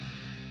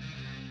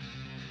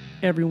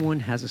Everyone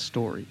has a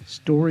story.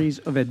 Stories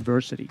of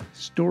adversity,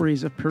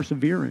 stories of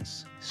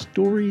perseverance,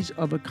 stories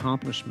of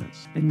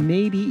accomplishments, and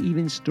maybe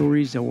even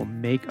stories that will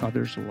make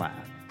others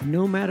laugh.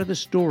 No matter the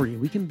story,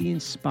 we can be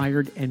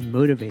inspired and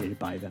motivated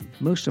by them.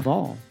 Most of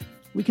all,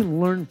 we can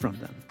learn from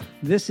them.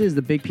 This is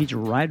the Big Peach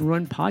Ride and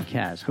Run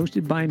podcast,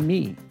 hosted by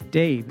me,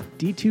 Dave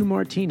D2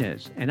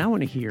 Martinez, and I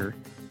want to hear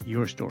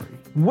your story.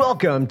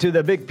 Welcome to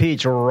the Big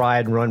Peach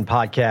Ride and Run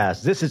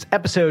podcast. This is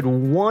episode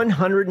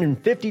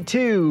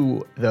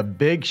 152, the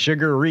Big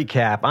Sugar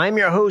Recap. I'm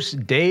your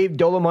host, Dave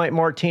Dolomite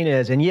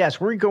Martinez, and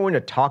yes, we're going to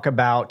talk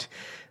about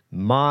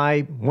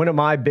one of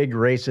my big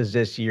races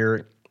this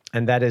year,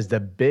 and that is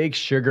the Big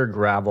Sugar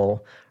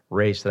Gravel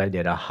race that I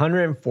did,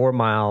 104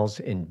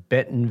 miles in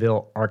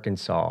Bentonville,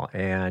 Arkansas.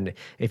 And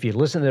if you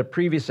listen to the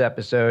previous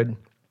episode,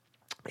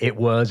 it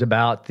was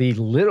about the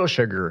Little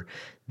Sugar,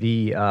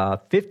 the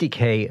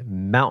 50K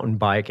mountain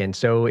bike. And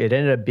so it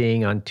ended up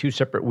being on two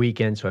separate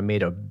weekends. So I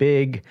made a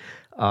big,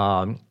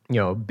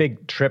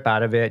 big trip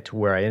out of it to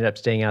where I ended up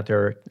staying out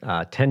there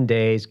 10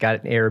 days,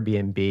 got an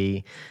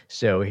Airbnb.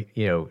 So,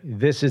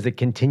 this is the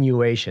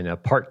continuation, a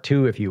part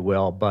two, if you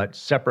will, but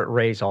separate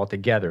race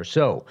altogether.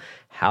 So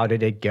how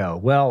did it go?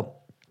 Well,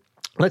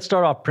 let's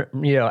start off,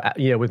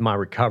 with my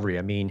recovery.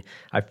 I mean,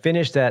 I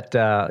finished that,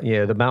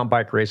 the mountain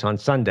bike race on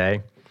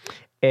Sunday.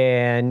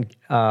 And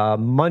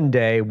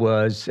Monday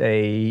was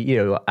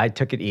I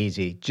took it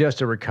easy,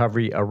 just a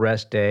recovery, a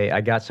rest day.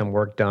 I got some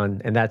work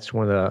done, and that's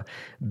one of the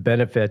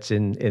benefits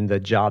in the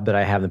job that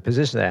I have, the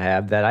position that I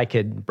have, that I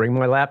could bring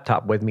my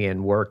laptop with me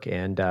and work.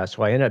 And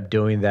so I ended up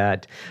doing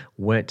that,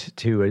 went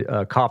to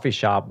a coffee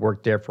shop,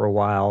 worked there for a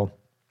while.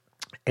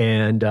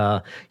 And,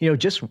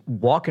 just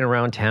walking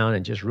around town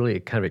and just really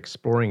kind of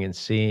exploring and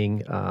seeing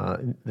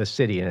the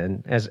city.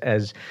 And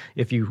as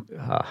if you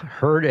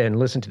heard and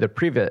listened to the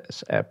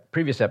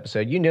previous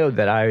episode, you know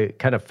that I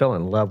kind of fell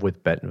in love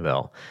with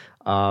Bentonville.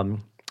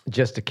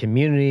 Just the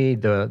community,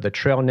 the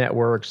trail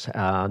networks,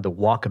 the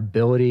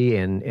walkability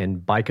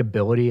and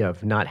bikeability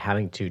of not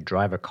having to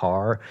drive a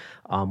car.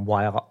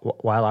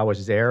 While I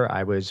was there,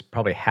 I was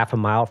probably half a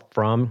mile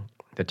from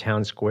the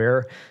town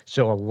square.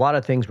 So a lot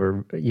of things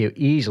were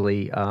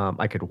easily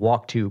I could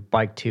walk to,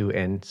 bike to.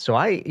 And so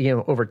I,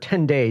 over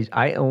 10 days,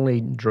 I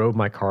only drove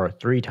my car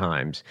 3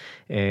 times.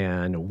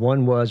 And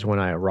one was when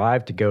I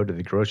arrived to go to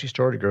the grocery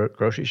store to go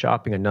grocery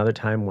shopping. Another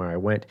time where I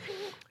went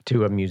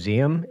to a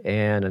museum,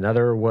 and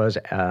another was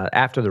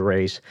after the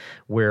race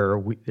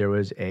where there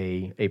was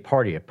a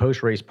party, a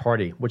post-race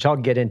party, which I'll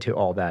get into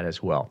all that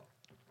as well.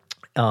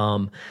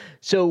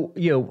 So,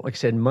 like I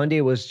said,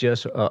 Monday was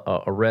just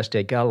a rest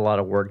day, got a lot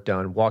of work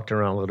done, walked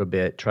around a little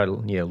bit, tried to,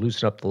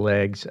 loosen up the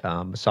legs,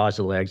 massage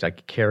the legs. I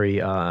could carry,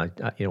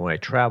 when I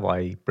travel,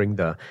 I bring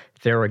the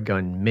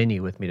Theragun Mini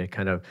with me to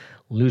kind of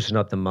loosen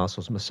up the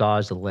muscles,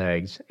 massage the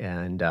legs,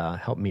 and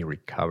help me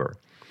recover.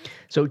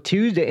 So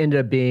Tuesday ended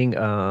up being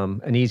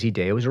an easy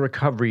day. It was a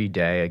recovery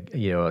day,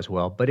 as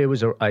well, but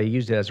I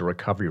used it as a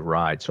recovery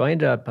ride. So I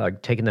ended up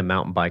taking the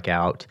mountain bike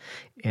out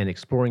and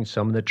exploring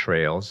some of the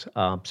trails,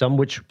 some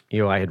which,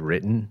 I had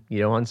written,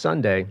 on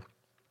Sunday,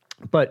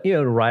 but,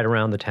 to ride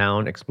around the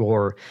town,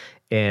 explore,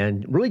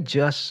 and really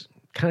just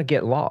kind of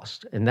get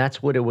lost. And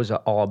that's what it was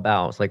all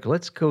about. It's like,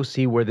 let's go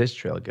see where this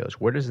trail goes.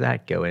 Where does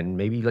that go? And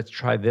maybe let's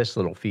try this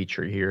little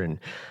feature here. And,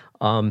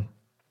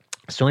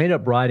 so I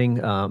ended up riding,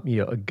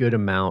 a good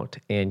amount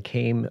and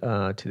came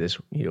to this,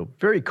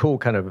 very cool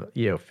kind of,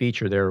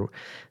 feature there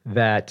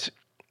that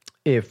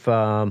if,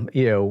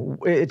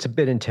 it's a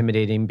bit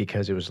intimidating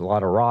because it was a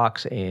lot of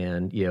rocks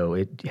and,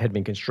 it had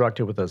been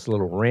constructed with this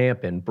little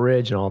ramp and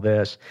bridge and all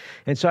this.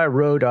 And so I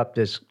rode up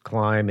this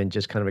climb and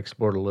just kind of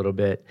explored a little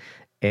bit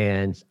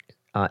and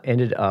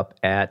ended up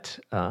at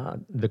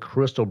the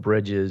Crystal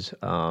Bridges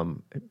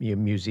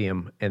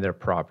Museum and their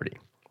property.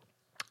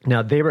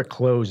 Now, they were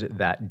closed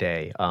that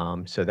day.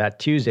 So that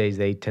Tuesdays,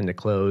 they tend to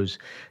close.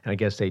 And I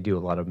guess they do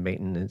a lot of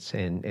maintenance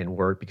and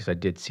work because I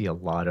did see a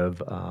lot of,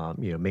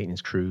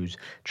 maintenance crews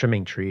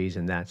trimming trees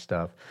and that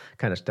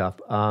kind of stuff.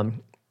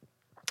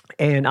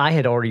 And I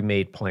had already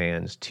made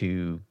plans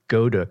to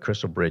go to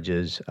Crystal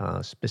Bridges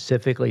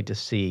specifically to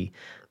see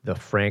the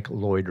Frank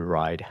Lloyd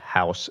Wright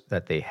house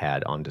that they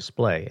had on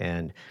display.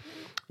 And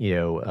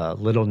a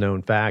little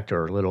known fact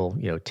or a little,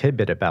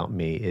 tidbit about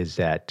me is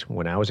that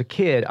when I was a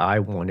kid, I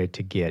wanted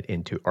to get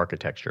into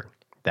architecture.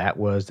 That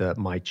was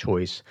my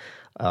choice,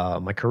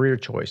 my career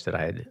choice that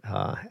I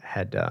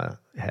had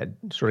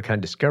sort of kind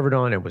of discovered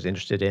on and was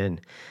interested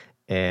in.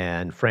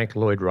 And Frank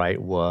Lloyd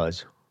Wright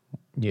was,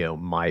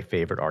 my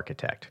favorite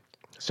architect.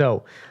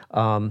 So,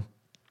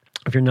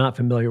 if you're not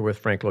familiar with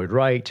Frank Lloyd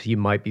Wright, you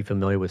might be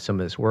familiar with some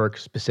of his work,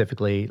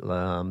 specifically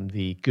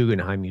the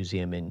Guggenheim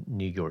Museum in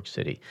New York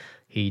City.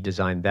 He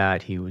designed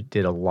that. He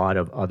did a lot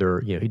of other,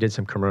 he did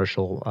some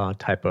commercial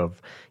type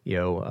of,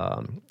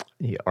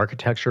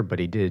 architecture, but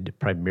he did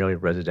primarily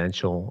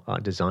residential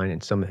design,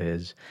 and some of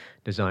his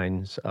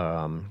designs,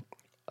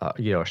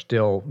 are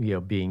still,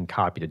 being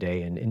copied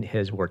today, and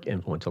his work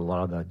influenced a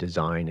lot of the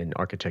design and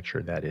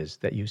architecture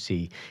that you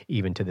see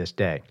even to this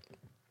day.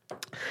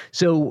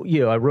 So,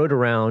 I rode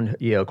around,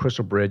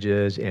 Crystal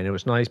Bridges, and it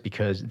was nice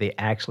because they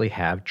actually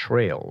have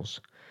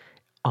trails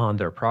on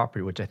their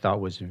property, which I thought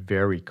was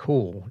very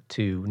cool.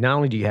 To not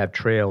only do you have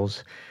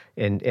trails,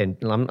 and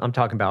I'm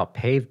talking about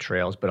paved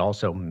trails, but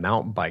also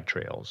mountain bike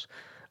trails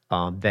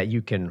that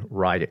you can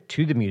ride it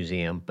to the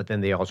museum. But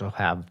then they also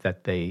have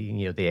that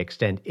they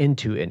extend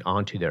into and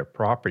onto their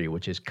property,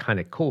 which is kind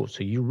of cool.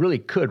 So you really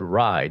could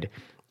ride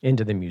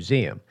into the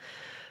museum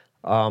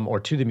or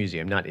to the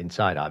museum, not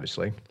inside,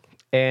 obviously.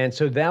 And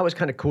so that was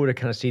kind of cool to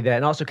kind of see that,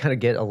 and also kind of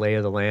get a lay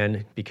of the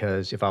land,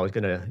 because if I was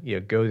going to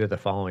go there the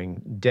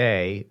following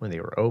day when they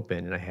were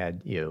open, and I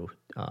had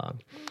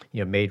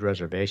made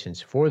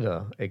reservations for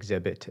the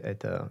exhibit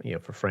at the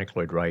for Frank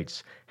Lloyd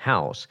Wright's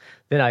house,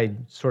 then I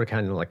sort of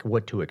kind of like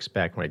what to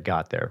expect when I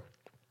got there.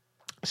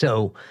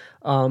 So,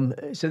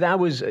 so that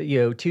was,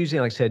 Tuesday,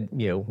 like I said,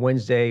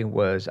 Wednesday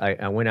was,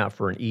 I went out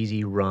for an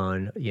easy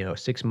run,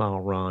 6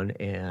 mile run.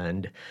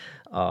 And,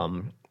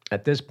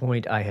 at this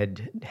point I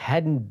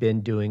hadn't been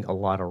doing a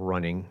lot of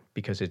running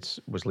because it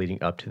was leading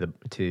up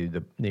to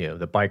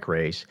the bike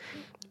race.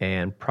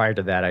 And prior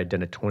to that, I'd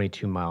done a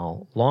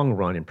 22-mile long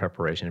run in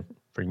preparation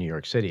for New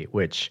York City,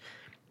 which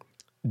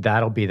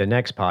that'll be the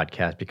next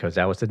podcast because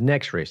that was the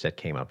next race that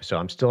came up. So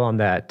I'm still on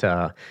that,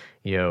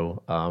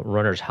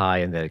 runner's high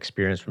and that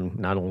experience from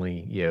not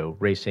only,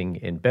 racing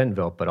in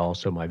Bentonville, but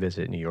also my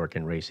visit in New York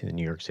and racing the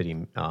New York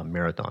City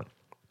Marathon.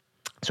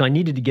 So I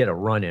needed to get a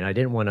run in. I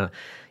didn't want to,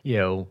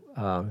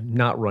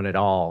 not run at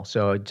all.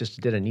 So I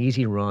just did an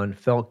easy run,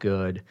 felt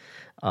good,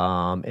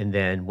 and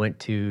then went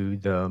to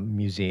the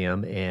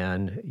museum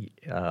and,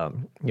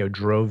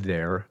 drove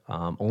there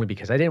only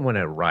because I didn't want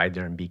to ride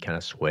there and be kind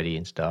of sweaty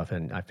and stuff.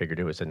 And I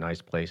figured it was a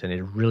nice place, and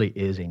it really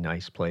is a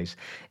nice place.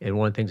 And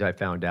one of the things I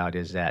found out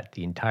is that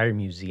the entire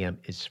museum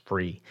is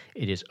free.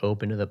 It is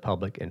open to the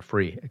public and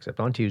free, except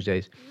on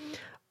Tuesdays.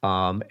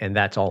 And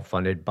that's all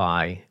funded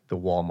by the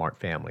Walmart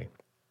family.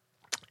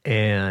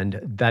 And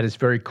that is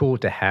very cool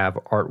to have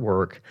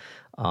artwork,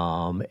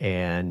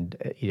 and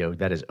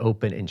that is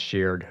open and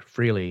shared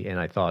freely. And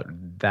I thought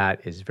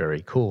that is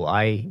very cool.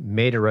 I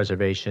made a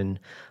reservation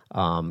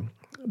to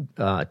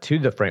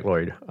the Frank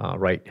Lloyd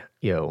Wright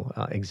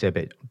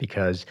exhibit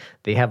because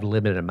they have a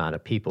limited amount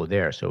of people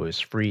there, so it was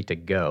free to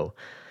go.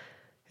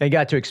 I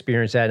got to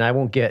experience that, and I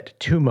won't get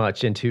too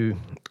much into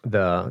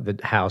the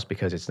house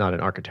because it's not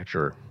an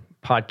architecture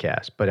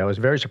podcast, but I was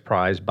very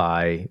surprised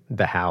by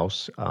the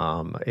house.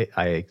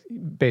 I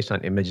based on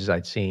images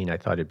I'd seen, I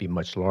thought it'd be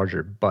much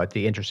larger. But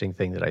the interesting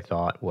thing that I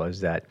thought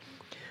was that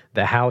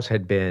the house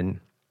had been,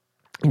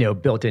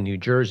 built in New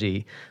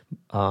Jersey,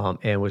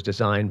 and was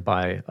designed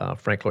by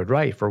Frank Lloyd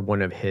Wright for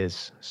one of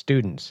his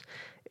students.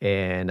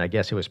 And I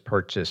guess it was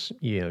purchased,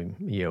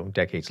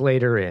 decades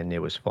later, and it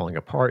was falling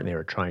apart, and they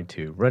were trying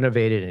to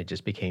renovate it, and it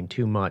just became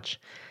too much.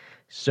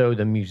 So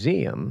the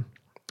museum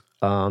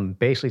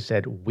basically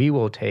said, we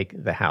will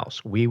take the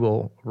house, we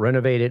will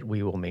renovate it,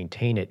 we will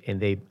maintain it. And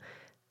they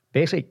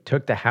basically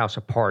took the house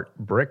apart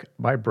brick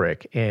by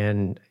brick,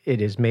 and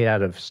it is made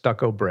out of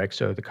stucco brick,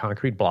 so the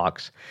concrete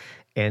blocks.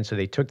 And so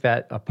they took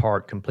that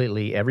apart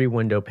completely, every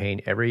window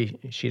pane, every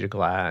sheet of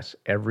glass,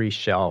 every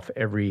shelf,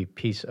 every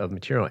piece of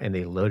material, and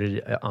they loaded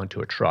it onto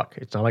a truck.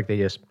 It's not like they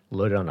just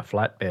loaded on a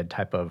flatbed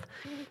type of,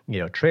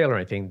 trailer or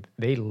anything.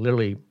 They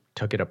literally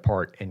took it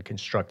apart and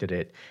constructed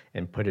it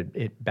and put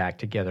it back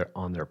together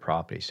on their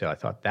property. So I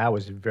thought that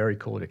was very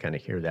cool to kind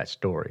of hear that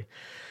story.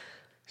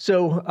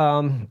 So,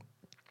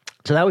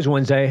 so that was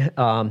Wednesday.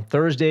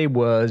 Thursday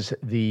was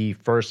the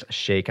first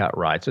shakeout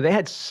ride. So they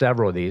had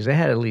several of these. They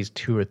had at least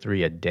 2 or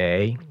 3 a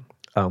day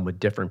with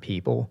different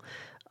people.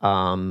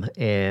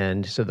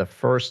 And so the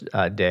first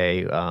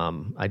day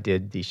I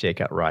did the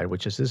shakeout ride,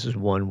 this is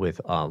one with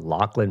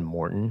Lachlan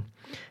Morton.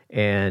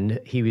 And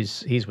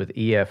he's with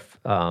EF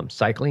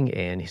Cycling,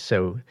 and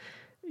so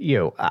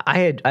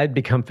I'd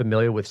become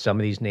familiar with some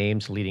of these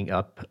names leading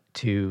up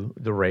to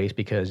the race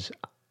because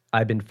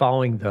I've been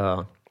following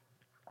the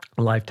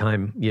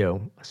Lifetime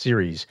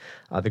series,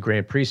 the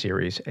Grand Prix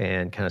series,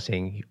 and kind of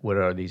seeing what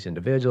are these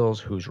individuals,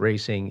 who's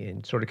racing,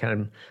 and sort of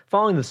kind of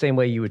following the same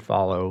way you would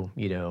follow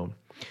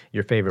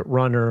your favorite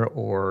runner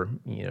or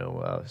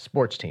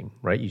sports team,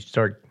 right? You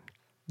start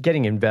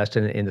getting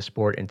invested in the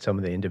sport and some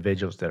of the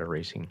individuals that are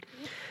racing.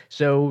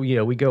 So,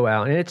 we go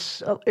out, and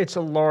it's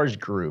a large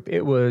group.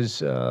 It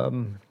was,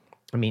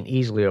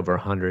 easily over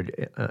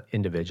 100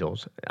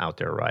 individuals out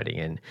there riding.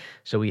 And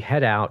so we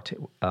head out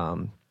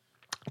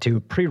to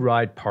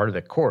pre-ride part of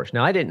the course.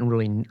 Now, I didn't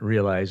really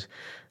realize,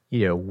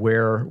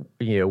 where,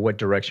 what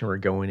direction we're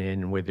going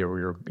in, whether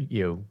we were,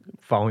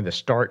 following the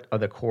start of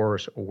the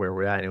course or where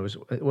we're at. And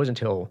it wasn't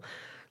until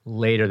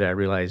later that I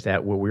realized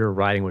that what we were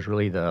riding was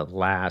really the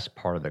last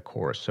part of the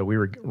course. So we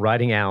were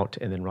riding out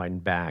and then riding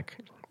back.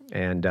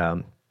 And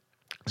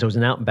so it was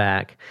an out and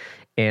back,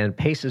 and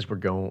paces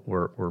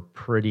were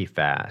pretty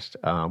fast.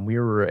 We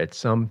were at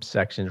some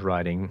sections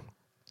riding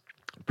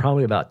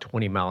probably about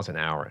 20 miles an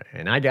hour,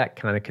 and I got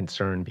kind of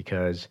concerned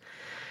because,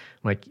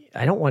 I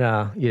don't want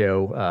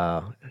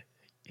to,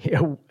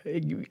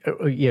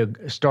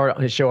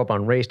 show up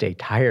on race day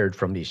tired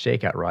from these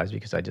shakeout rides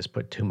because I just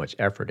put too much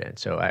effort in.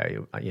 So I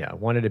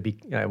wanted to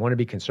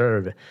be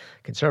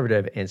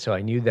conservative, and so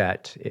I knew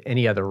that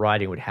any other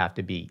riding would have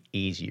to be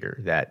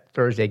easier. That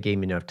Thursday gave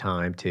me enough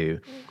time to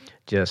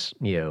just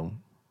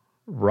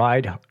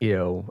ride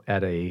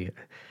at a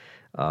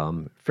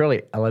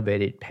fairly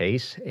elevated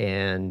pace,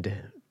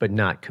 but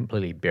not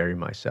completely bury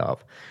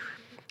myself.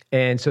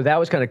 And so that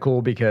was kind of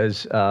cool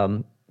because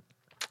so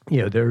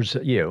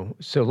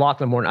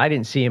Lachlan Morton, I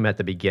didn't see him at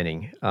the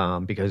beginning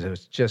because there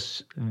was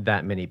just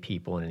that many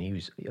people, and he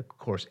was, of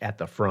course, at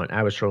the front.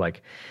 I was sort of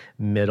like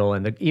middle,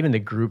 and even the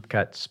group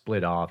got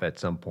split off at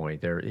some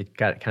point. It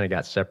kind of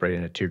got separated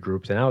into two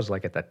groups, and I was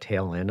like at the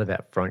tail end of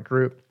that front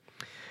group.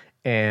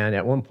 And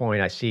at one point,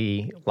 I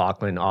see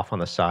Lachlan off on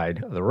the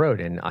side of the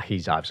road, and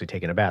he's obviously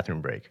taking a bathroom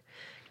break.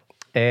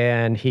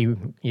 And he,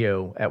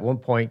 at one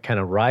point kind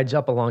of rides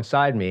up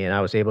alongside me, and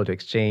I was able to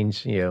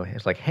exchange,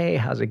 it's like, hey,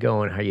 how's it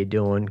going? How you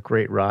doing?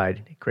 Great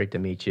ride. Great to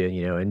meet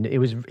you, and he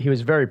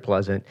was very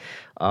pleasant.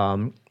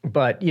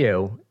 But,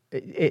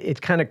 it's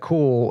kind of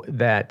cool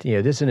that,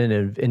 this is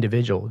an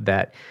individual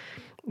that,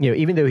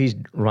 even though he's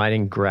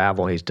riding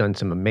gravel, he's done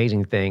some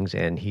amazing things,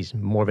 and he's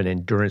more of an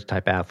endurance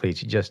type athlete.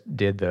 He just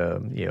did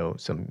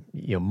some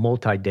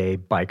multi-day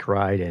bike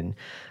ride, and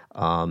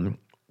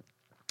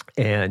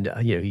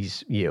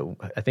he's,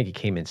 I think he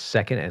came in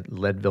second at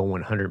Leadville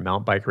 100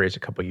 mountain bike race a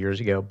couple of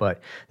years ago.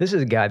 But this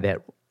is a guy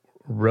that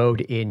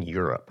rode in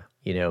Europe.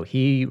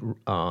 He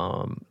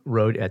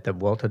rode at the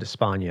Vuelta de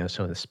España,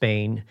 so in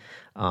Spain,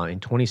 in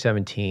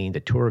 2017, the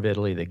Tour of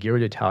Italy, the Giro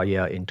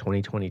d'Italia in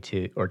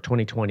 2022 or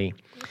 2020.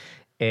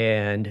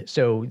 And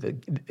so the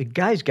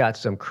guy's got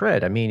some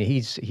cred. I mean,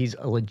 he's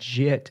a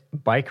legit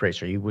bike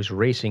racer. He was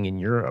racing in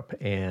Europe,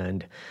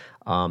 and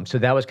so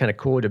that was kind of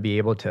cool to be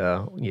able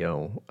to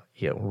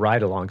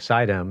ride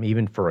alongside him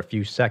even for a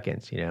few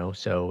seconds.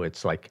 So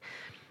it's like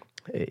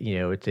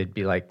it'd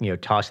be like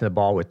tossing the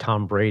ball with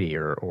Tom Brady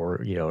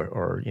or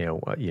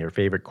your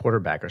favorite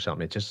quarterback or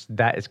something. It's just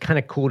that it's kind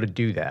of cool to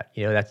do that.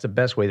 That's the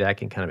best way that I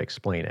can kind of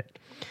explain it.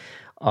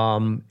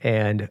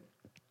 And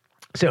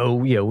so,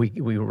 we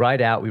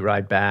ride out, we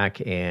ride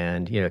back,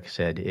 and, like I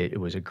said, it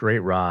was a great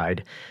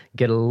ride.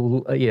 Get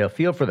a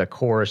feel for the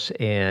course,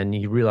 and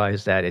you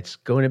realize that it's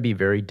going to be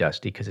very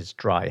dusty because it's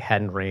dry. It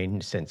hadn't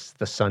rained since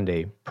the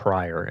Sunday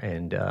prior,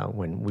 and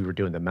when we were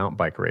doing the mountain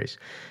bike race.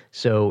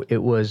 So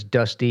it was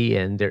dusty,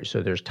 and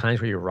there's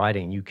times where you're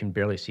riding and you can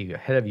barely see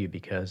ahead of you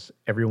because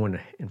everyone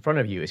in front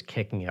of you is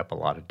kicking up a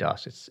lot of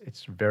dust.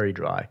 It's very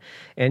dry,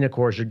 and of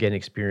course you're getting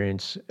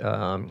experience,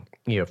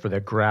 for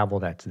the gravel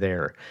that's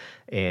there,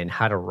 and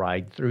how to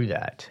ride through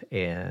that.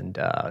 And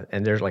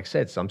there's, like I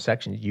said, some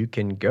sections you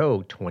can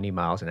go 20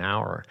 miles an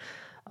hour.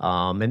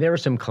 And there were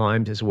some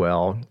climbs as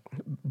well.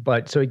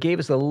 But so it gave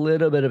us a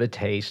little bit of a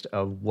taste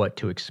of what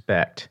to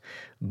expect.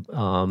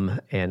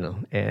 And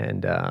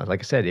like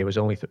I said, it was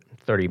only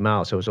 30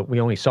 miles. So we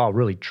only saw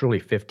really, truly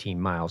 15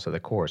 miles of the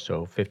course.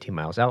 So 15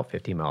 miles out,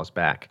 15 miles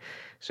back.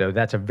 So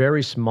that's a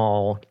very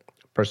small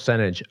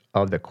percentage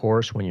of the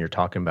course when you're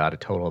talking about a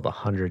total of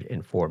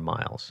 104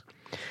 miles.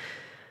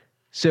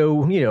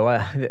 So,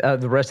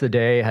 the rest of the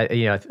day,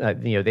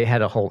 they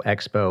had a whole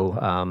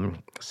expo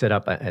set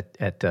up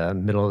at the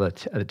middle of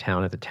the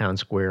town, at the town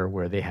square,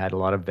 where they had a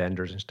lot of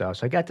vendors and stuff.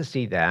 So I got to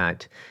see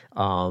that.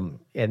 I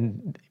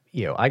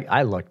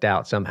lucked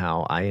out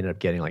somehow. I ended up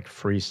getting like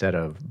free set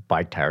of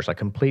bike tires, like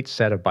complete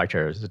set of bike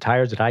tires. The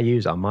tires that I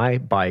use on my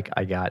bike,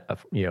 I got,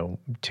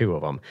 two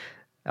of them.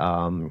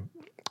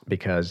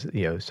 Because,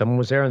 someone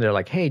was there and they're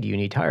like, hey, do you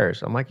need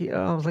tires? I'm like,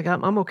 I was like,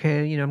 I'm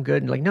okay. I'm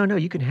good. And like, no,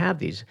 you can have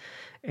these.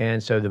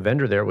 And so the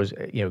vendor there was,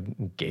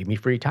 gave me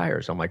free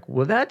tires. I'm like,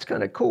 well, that's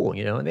kind of cool,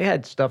 and they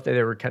had stuff that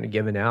they were kind of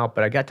giving out,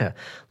 but I got to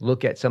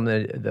look at some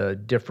of the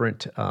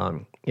different,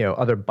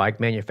 other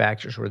bike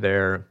manufacturers were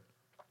there.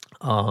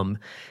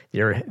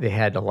 They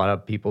had a lot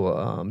of people,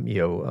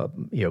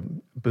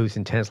 booths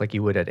and tents like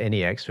you would at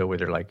any expo, where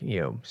they're like,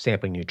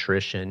 sampling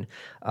nutrition.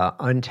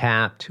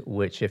 Untapped,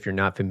 which if you're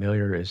not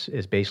familiar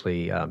is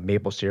basically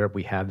maple syrup.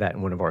 We have that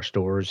in one of our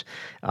stores.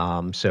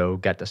 So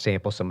got to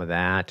sample some of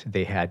that.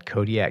 They had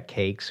Kodiak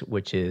cakes,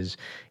 which is,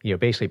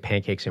 basically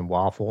pancakes and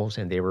waffles.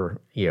 And they were,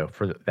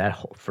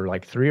 for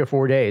like 3 or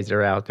 4 days,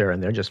 they're out there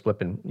and they're just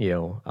flipping,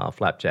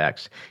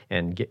 flapjacks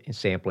and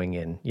sampling,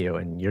 and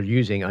you're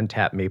using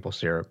untapped maple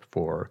syrup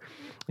for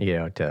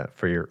your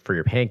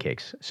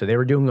pancakes. So they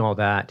were doing all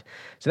that.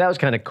 So that was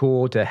kind of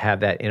cool to have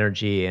that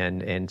energy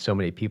and so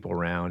many people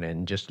around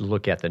and just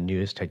look at the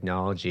newest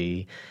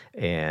technology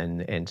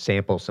and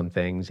sample some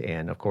things.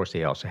 And of course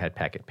they also had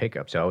packet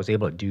pickup. So I was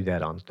able to do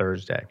that on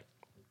Thursday.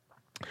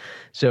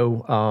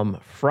 So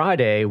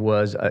Friday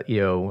was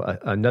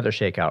another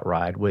shakeout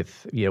ride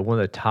with one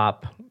of the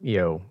top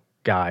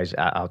guys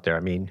out there.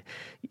 I mean,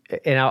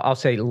 and I'll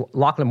say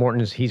Lachlan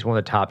Morton's, he's one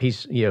of the top.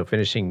 He's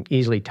finishing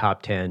easily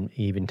top 10,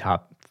 even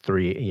top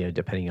 3,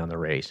 depending on the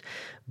race.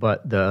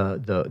 But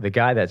the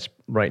guy that's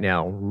right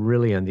now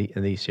really in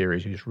these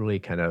series, who's really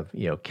kind of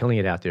killing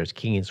it out there, is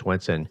Keegan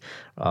Swenson,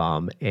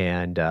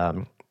 and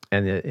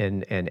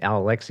and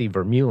Alexei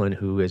Vermeulen,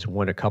 who has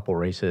won a couple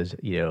races,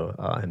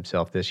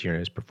 himself this year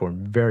and has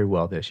performed very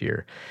well this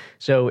year.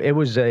 So it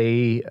was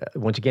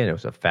once again, it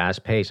was a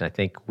fast pace. And I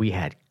think we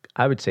had,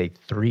 I would say,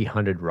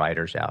 300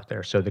 riders out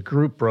there. So the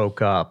group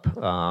broke up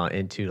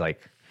into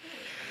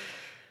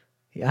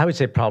I would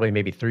say probably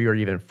maybe 3 or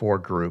even 4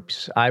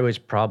 groups. I was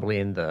probably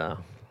in the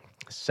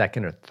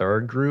second or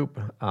third group.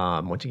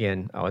 Once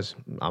again,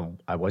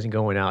 I wasn't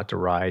going out to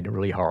ride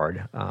really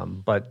hard,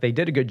 but they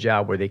did a good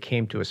job where they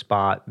came to a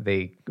spot,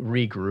 they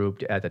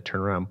regrouped at the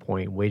turnaround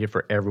point, waited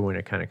for everyone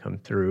to kind of come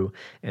through,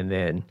 and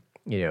then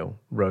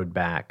rode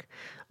back.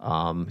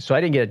 So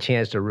I didn't get a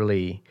chance to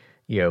really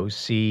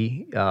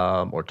see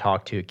or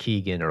talk to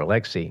Keegan or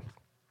Alexi.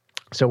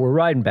 So we're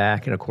riding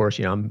back, and of course,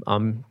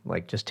 I'm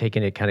like just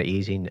taking it kind of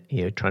easy,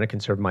 trying to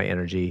conserve my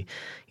energy.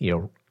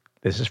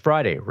 This is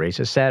Friday, race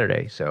is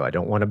Saturday, so I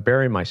don't want to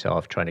bury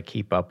myself trying to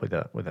keep up with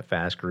a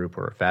fast group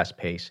or a fast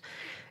pace.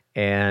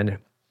 And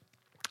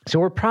so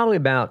we're probably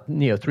about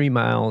 3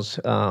 miles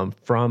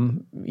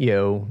from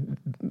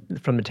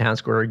the town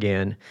square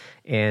again,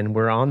 and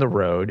we're on the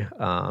road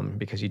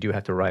because you do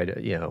have to ride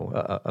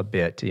a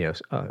bit,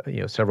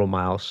 several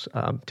miles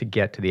to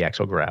get to the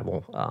actual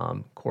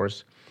gravel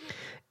course.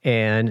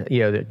 And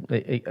young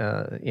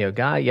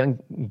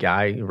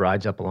guy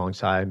rides up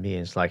alongside me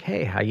and is like,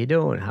 "Hey, how you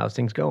doing? How's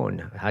things going?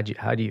 How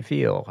do you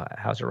feel?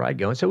 How's the ride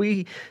going?" So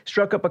we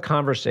struck up a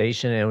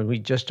conversation and we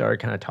just started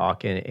kind of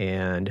talking.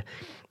 And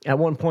at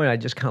one point, I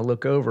just kind of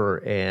look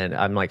over and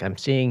I'm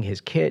seeing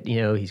his kit.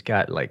 He's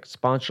got like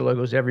sponsor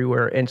logos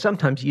everywhere. And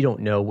sometimes you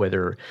don't know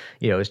whether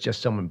it's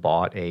just someone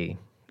bought a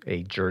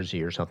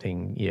jersey or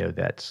something.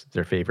 That's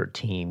their favorite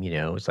team.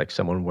 It's like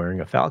someone wearing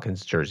a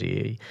Falcons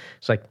jersey.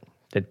 It's like,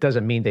 that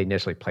doesn't mean they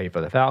necessarily play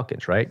for the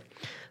Falcons, right?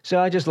 So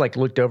I just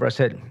looked over. I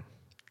said,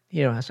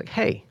 I was like,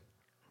 "Hey,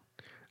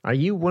 are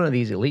you one of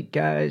these elite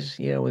guys?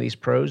 One of these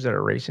pros that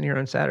are racing here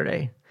on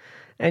Saturday?"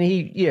 And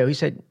he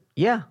said,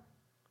 "Yeah,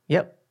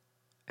 yep."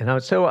 And I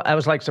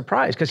was like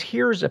surprised because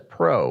here's a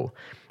pro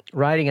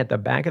riding at the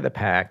back of the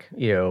pack,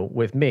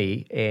 with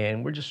me,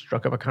 and we just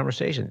struck up a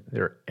conversation.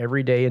 They're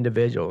everyday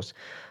individuals.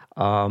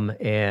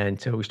 And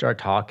so we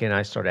started talking.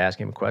 I started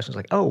asking him questions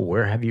like, "Oh,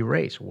 where have you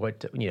raced?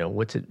 What's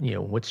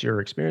your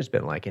experience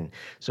been like?" And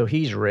so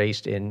he's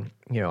raced in,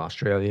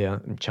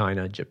 Australia,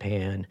 China,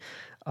 Japan,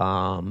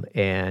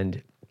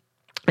 and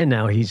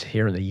now he's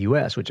here in the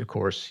U.S., which of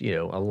course, a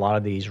lot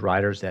of these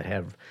riders that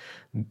have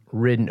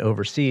ridden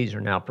overseas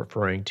are now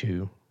preferring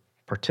to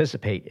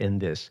participate in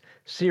this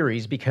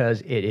series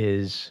because it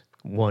is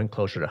one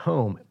closer to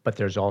home, but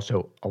there's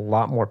also a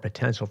lot more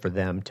potential for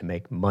them to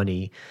make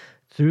money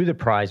through the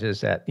prizes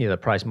the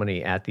prize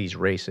money at these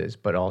races,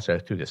 but also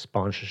through the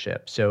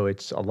sponsorship. So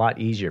it's a lot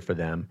easier for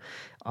them,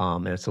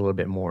 and it's a little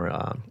bit more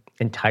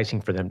enticing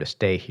for them to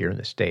stay here in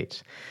the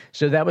States.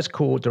 So that was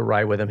cool to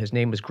ride with him. His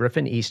name was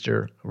Griffin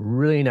Easter,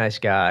 really nice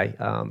guy.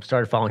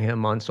 Started following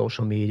him on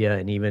social media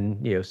and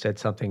even, said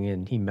something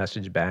and he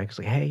messaged back. It's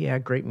like, "Hey, yeah,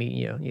 great meeting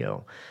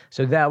you,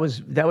 So that was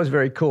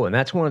very cool. And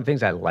that's one of the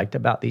things I liked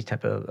about these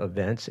type of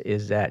events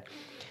is that,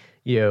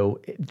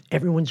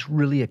 everyone's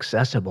really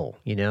accessible,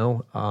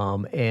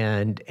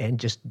 and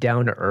just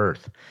down to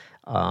earth,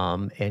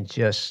 and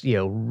just,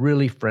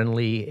 really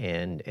friendly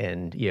and,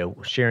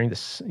 sharing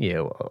this,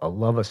 a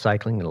love of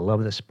cycling and a love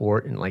of the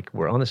sport. And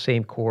we're on the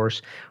same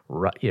course,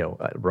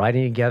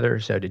 riding together.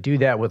 So to do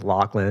that with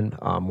Lachlan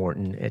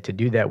Morton and to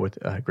do that with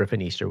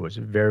Griffin Easter was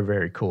very,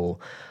 very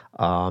cool.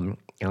 And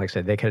like I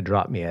said, they could have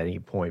dropped me at any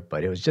point,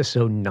 but it was just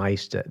so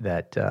nice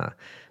to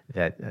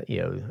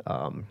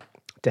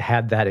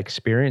have that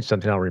experience,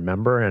 something I'll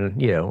remember.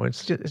 And,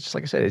 it's just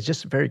like I said, it's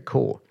just very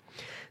cool.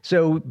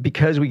 So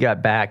because we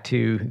got back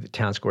to the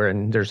town square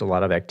and there's a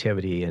lot of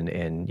activity and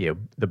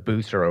the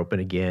booths are open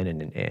again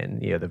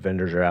and the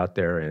vendors are out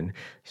there and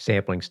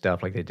sampling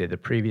stuff like they did the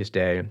previous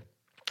day.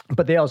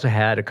 But they also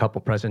had a couple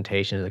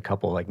presentations, a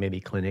couple maybe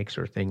clinics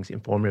or things,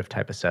 informative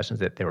type of sessions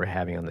that they were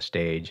having on the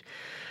stage.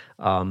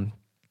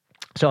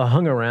 So I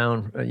hung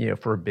around,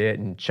 for a bit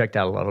and checked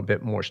out a little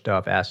bit more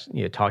stuff,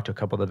 talked to a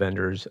couple of the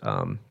vendors,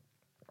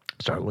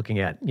 started looking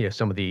at,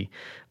 some of the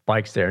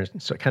bikes there.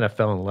 And so I kind of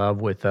fell in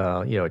love with,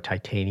 a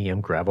titanium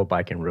gravel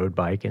bike and road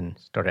bike and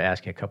started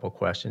asking a couple of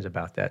questions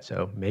about that.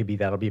 So maybe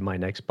that'll be my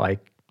next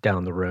bike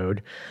down the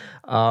road.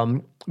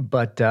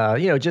 But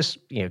just,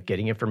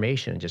 getting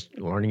information, just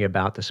learning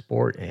about the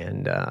sport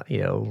and,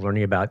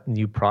 learning about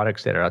new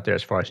products that are out there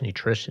as far as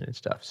nutrition and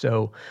stuff.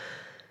 So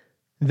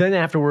then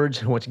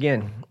afterwards, once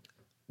again,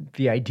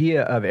 the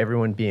idea of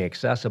everyone being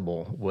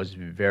accessible was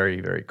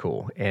very, very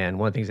cool. And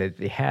one of the things that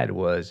they had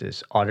was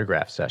this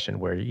autograph session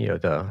where,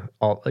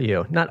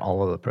 not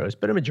all of the pros,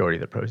 but a majority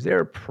of the pros, there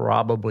were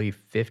probably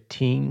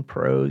 15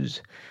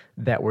 pros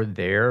that were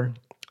there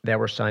that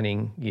were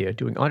signing,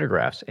 doing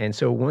autographs. And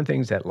so one of the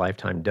things that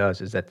Lifetime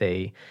does is that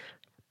they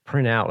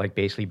print out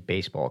basically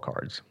baseball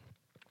cards.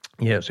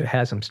 So it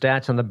has some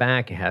stats on the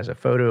back. It has a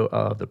photo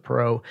of the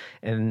pro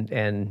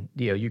and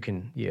you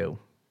can,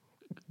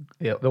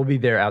 they'll be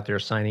there out there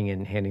signing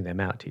and handing them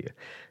out to you.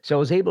 So I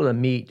was able to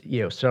meet,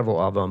 several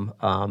of them.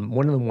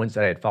 One of the ones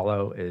that I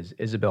follow is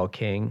Isabel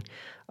King.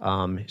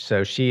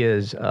 So she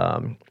is,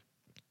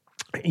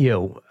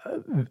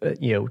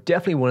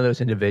 definitely one of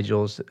those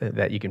individuals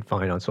that you can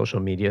find on social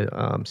media.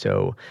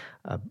 So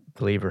I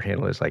believe her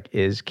handle is like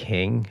is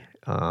King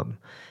on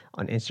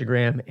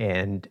Instagram,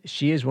 and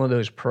she is one of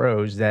those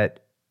pros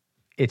that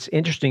it's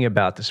interesting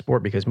about the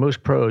sport because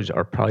most pros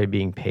are probably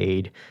being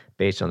paid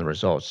based on the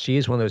results. She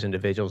is one of those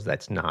individuals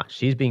that's not.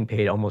 She's being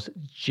paid almost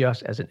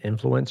just as an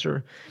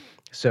influencer.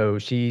 So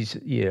she's,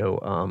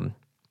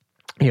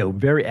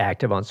 very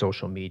active on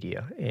social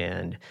media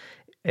and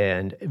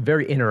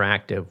very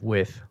interactive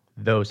with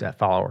those that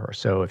follow her.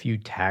 So if you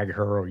tag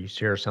her or you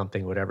share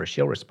something, whatever,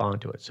 she'll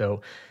respond to it.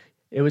 So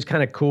it was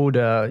kind of cool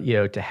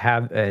to, to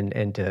have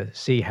and to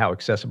see how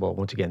accessible,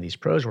 once again, these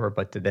pros were,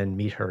 but to then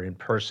meet her in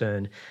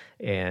person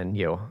and,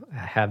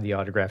 have the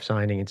autograph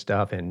signing and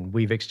stuff. And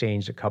we've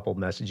exchanged a couple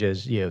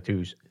messages,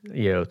 through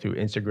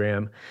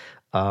Instagram.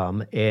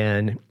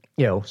 And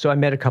so I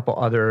met a couple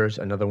others,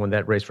 another one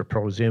that raced for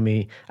Pearl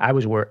Izumi. I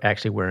was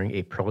actually wearing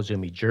a Pearl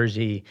Izumi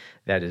jersey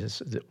that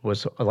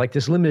was like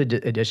this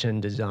limited edition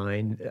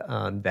design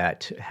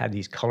that had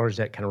these colors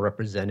that kind of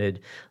represented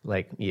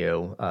like,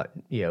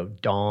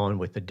 dawn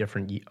with the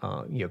different,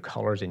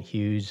 colors and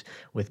hues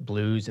with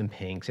blues and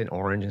pinks and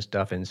orange and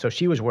stuff. And so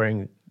she was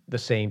wearing the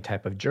same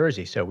type of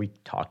jersey. So we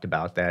talked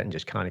about that and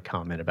just kind of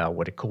comment about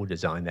what a cool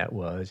design that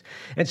was.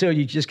 And so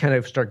you just kind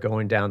of start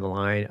going down the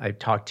line. I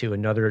talked to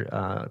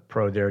another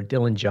pro there,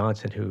 Dylan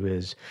Johnson,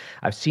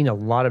 I've seen a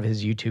lot of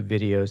his YouTube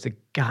videos. The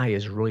guy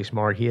is really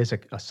smart. He is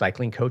a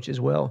cycling coach as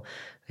well.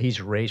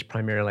 He's raced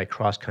primarily like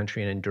cross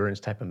country and endurance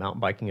type of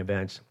mountain biking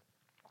events.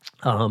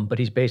 But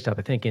he's based up,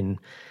 I think, in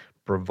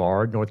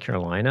Brevard, North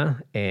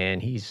Carolina.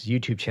 And his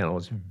YouTube channel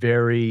is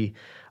very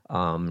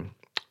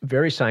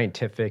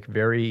scientific,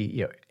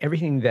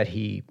 everything that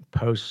he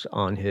posts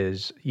on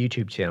his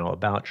YouTube channel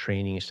about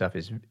training and stuff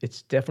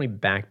it's definitely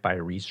backed by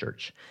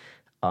research.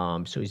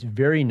 So he's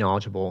very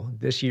knowledgeable.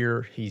 This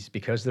year,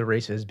 because the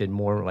race has been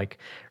more like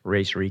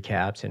race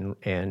recaps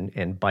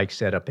and bike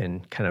setup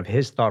and kind of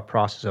his thought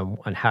process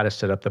on how to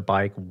set up the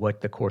bike,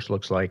 what the course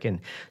looks like. And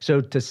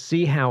so to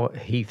see how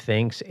he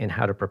thinks and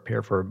how to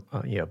prepare for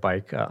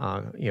bike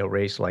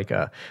race like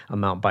a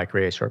mountain bike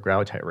race or a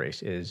gravel type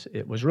race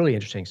it was really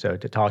interesting. So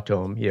to talk to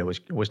him, it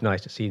was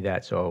nice to see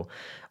that. So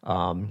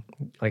like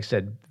I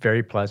said,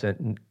 very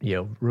pleasant,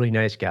 really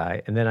nice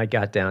guy. And then I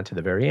got down to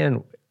the very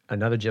end,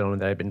 another gentleman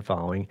that I've been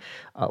following,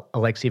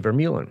 Alexei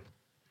Vermeulen.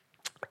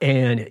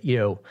 And,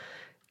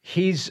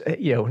 he's,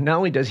 not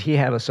only does he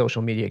have a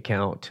social media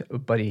account,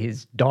 but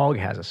his dog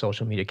has a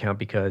social media account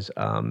because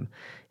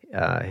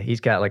he's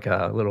got like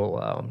a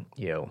little,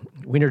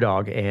 wiener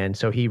dog. And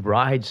so he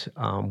rides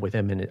with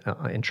him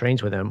and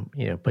trains with him,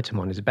 puts him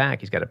on his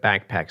back. He's got a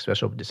backpack,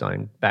 special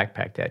designed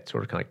backpack that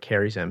sort of kind of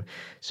carries him.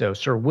 So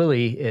Sir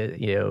Willie,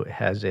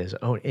 has his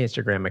own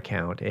Instagram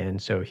account.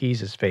 And so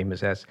he's as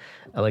famous as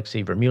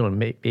Alexei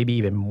Vermeulen, maybe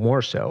even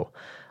more so.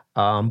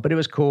 But it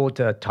was cool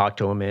to talk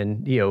to him.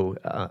 And,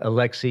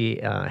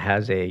 Alexei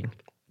has a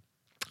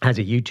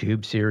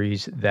YouTube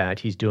series that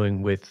he's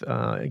doing with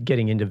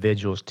getting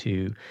individuals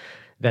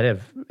that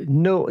have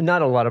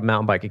not a lot of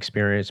mountain bike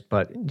experience,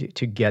 but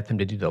to get them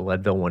to do the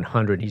Leadville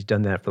 100. He's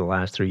done that for the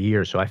last 3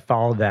 years. So I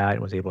followed that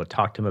and was able to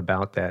talk to him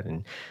about that.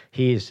 And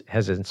he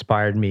has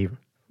inspired me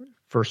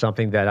for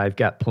something that I've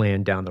got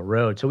planned down the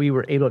road. So we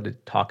were able to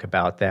talk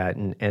about that.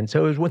 And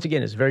so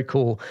it's very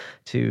cool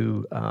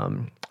to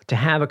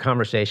have a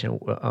conversation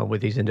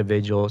with these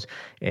individuals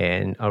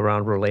and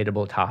around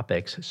relatable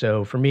topics.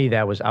 So for me,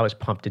 I was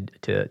pumped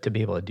to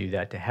be able to do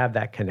that, to have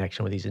that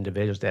connection with these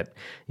individuals that,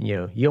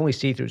 you only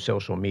see through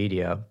social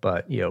media,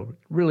 but,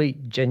 really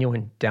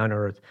genuine, down to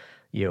earth,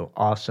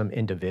 awesome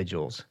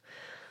individuals.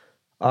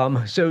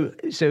 So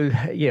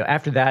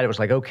after that, it was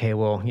like, okay,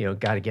 well,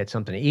 got to get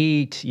something to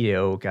eat,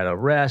 got to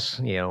rest,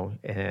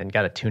 and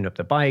got to tune up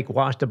the bike,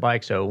 wash the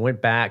bike. So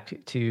went back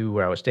to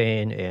where I was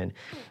staying. And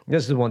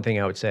this is the one thing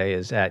I would say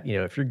is that,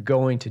 if you're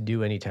going to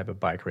do any type of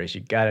bike race,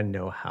 you got to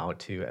know how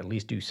to at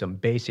least do some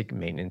basic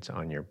maintenance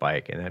on your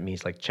bike. And that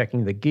means like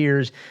checking the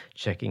gears,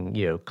 checking,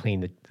 clean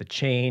the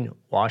chain,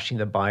 washing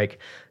the bike,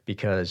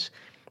 because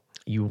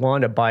you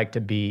want a bike to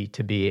be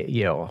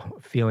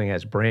feeling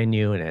as brand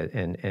new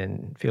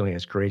and feeling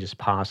as great as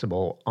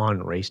possible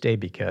on race day,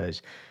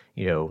 because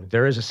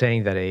there is a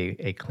saying that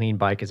a clean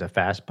bike is a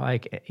fast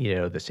bike.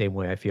 The same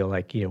way I feel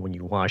like when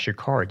you wash your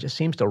car, it just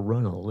seems to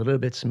run a little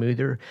bit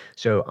smoother.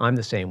 So I'm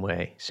the same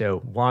way.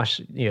 So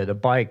wash the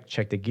bike,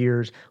 check the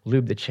gears,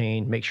 lube the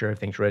chain, make sure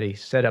everything's ready,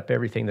 set up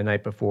everything the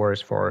night before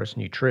as far as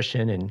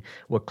nutrition and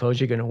what clothes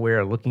you're going to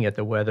wear, looking at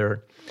the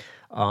weather.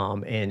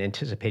 And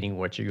anticipating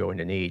what you're going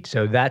to need.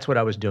 So that's what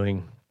I was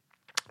doing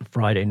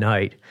Friday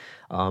night.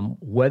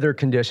 Weather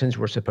conditions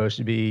were supposed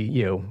to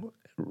be,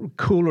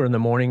 cooler in the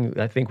morning.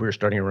 I think we were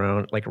starting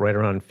around right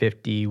around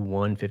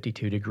 51,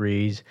 52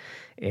 degrees.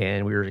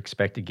 And we were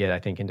expected to get, I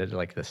think, into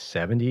like the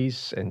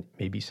 70s and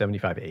maybe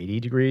 75, 80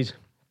 degrees.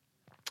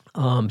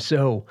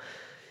 So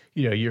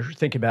you're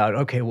thinking about,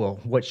 okay, well,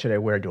 what should I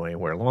wear? Do I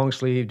wear long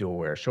sleeve? Do I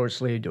wear short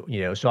sleeve?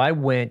 So I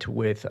went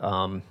with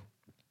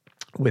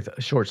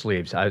short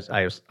sleeves.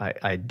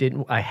 I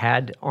didn't, I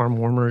had arm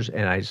warmers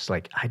and I just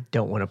like, I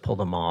don't want to pull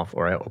them off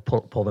or I will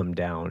pull them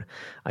down.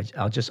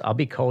 I'll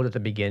be cold at the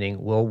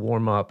beginning. We'll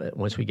warm up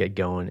once we get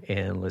going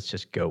and let's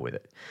just go with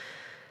it.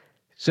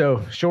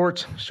 So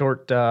short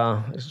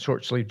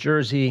sleeve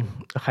jersey,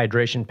 a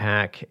hydration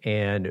pack,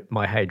 and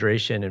my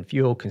hydration and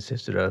fuel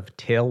consisted of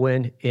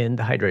Tailwind in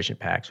the hydration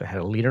pack. So I had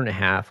 1.5 liters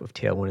of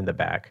Tailwind in the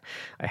back.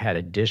 I had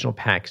additional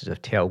packs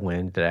of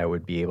Tailwind that I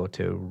would be able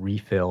to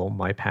refill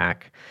my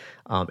pack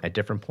at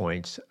different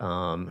points.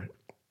 And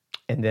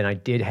then I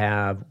did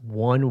have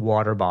one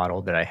water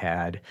bottle that I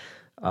had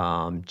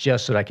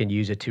just so that I can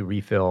use it to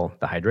refill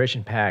the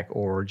hydration pack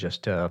or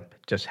just to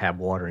have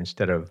water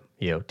instead of,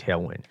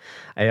 Tailwind.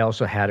 I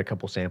also had a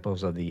couple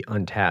samples of the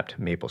untapped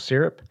maple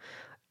syrup,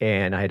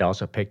 and I had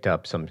also picked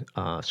up some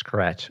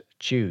Scratch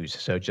chews,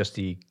 so just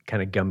the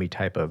kind of gummy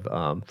type of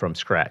from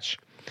Scratch.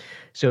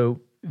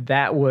 So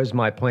that was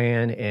my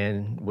plan,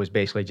 and was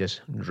basically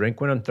just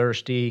drink when I'm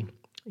thirsty,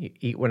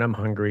 eat when I'm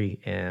hungry,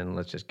 and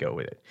let's just go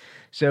with it.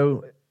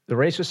 So the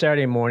race was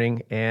Saturday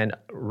morning, and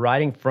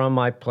riding from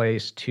my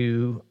place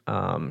to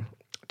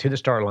the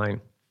start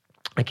line,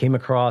 I came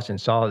across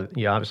and saw,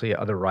 obviously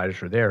other riders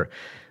were there,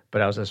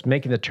 but I was just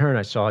making the turn.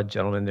 I saw a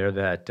gentleman there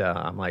that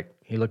I'm like,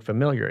 he looked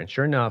familiar, and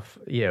sure enough,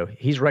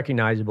 he's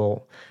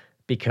recognizable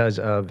because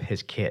of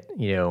his kit,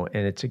 and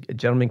it's a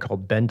gentleman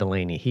called Ben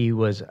Delaney.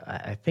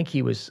 I think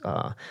he was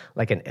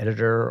like an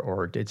editor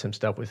or did some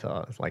stuff with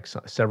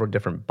several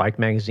different bike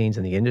magazines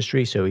in the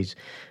industry. So he's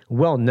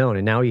well known,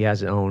 and now he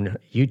has his own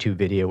YouTube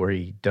video where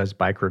he does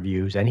bike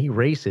reviews and he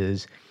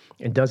races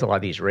and does a lot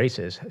of these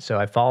races. So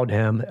I followed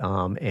him,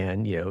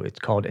 and it's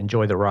called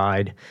Enjoy the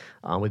Ride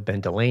with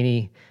Ben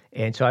Delaney.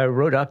 And so I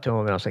wrote up to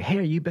him and I was like, hey,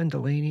 are you Ben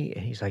Delaney?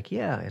 And he's like,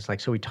 yeah. It's like,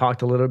 so we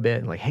talked a little bit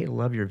and like, hey,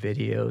 love your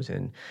videos.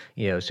 And,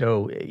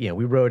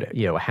 we rode,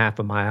 a half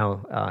a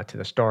mile to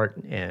the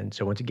start. And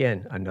so once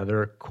again,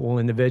 another cool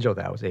individual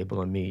that I was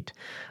able to meet.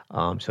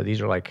 So these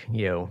are like,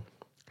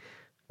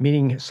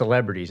 meeting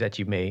celebrities that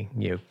you may,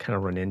 kind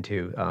of run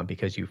into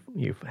because you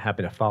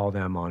happen to follow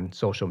them on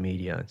social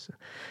media.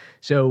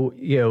 So,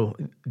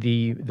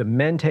 the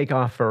men take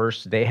off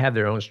first. They have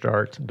their own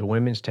start. The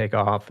women's take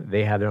off.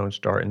 They have their own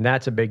start. And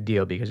that's a big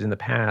deal because in the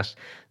past,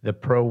 the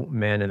pro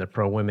men and the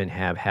pro women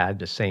have had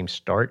the same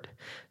start.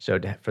 So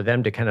for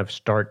them to kind of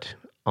start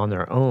on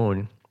their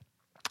own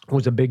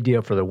was a big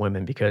deal for the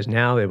women because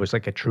now it was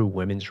like a true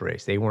women's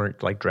race. They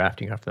weren't like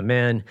drafting off the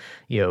men.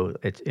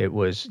 It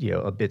was,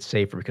 a bit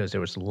safer because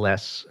there was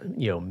less,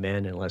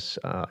 men and less,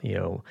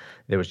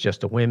 there was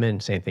just the women.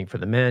 Same thing for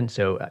the men.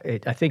 So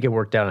I think it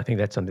worked out. I think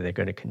that's something they're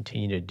going to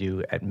continue to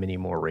do at many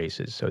more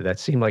races. So that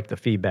seemed like the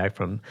feedback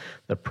from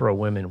the pro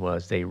women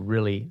was they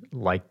really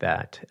liked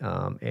that.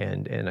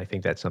 And I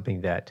think that's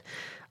something that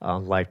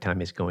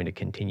Lifetime is going to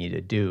continue to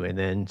do. And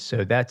then,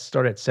 so that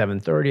started at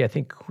 7:30. I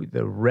think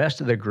the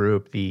rest of the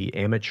group, the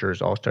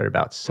amateurs, all started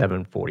about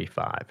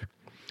 7:45.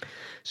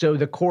 So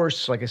the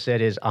course, like I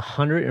said, is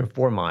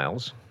 104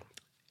 miles.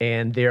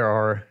 And there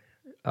are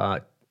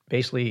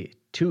basically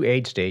 2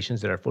 aid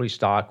stations that are fully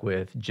stocked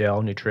with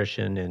gel,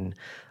 nutrition, and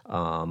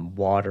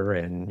water,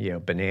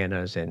 and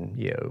bananas, and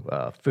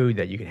food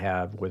that you can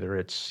have, whether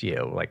it's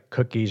like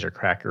cookies or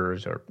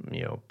crackers or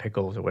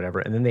pickles or whatever.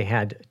 And then they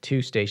had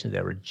 2 stations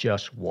that were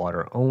just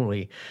water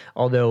only.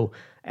 Although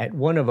at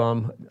one of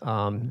them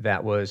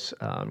that was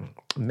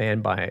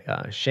manned by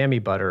Chamois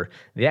Butter,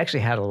 they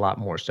actually had a lot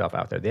more stuff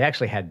out there. They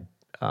actually had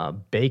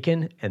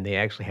bacon, and they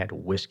actually had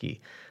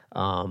whiskey.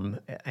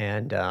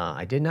 And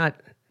I did not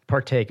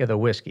partake of the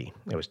whiskey.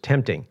 It was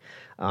tempting.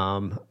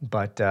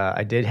 But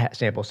I did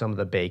sample some of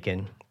the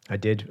bacon. I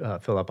did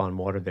fill up on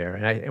water there.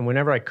 And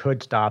whenever I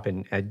could stop,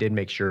 and I did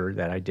make sure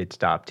that I did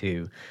stop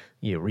to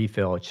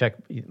refill, check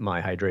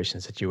my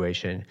hydration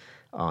situation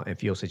and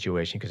fuel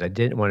situation, because I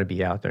didn't want to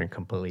be out there and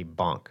completely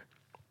bonk.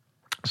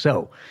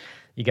 So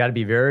you got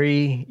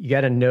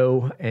to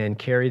know and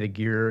carry the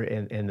gear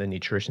and the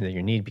nutrition that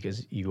you need,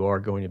 because you are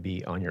going to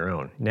be on your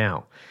own.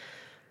 Now,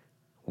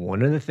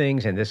 one of the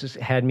things, and this has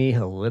had me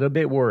a little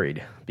bit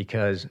worried,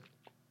 because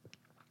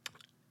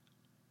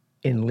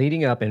in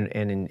leading up and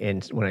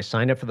when I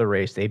signed up for the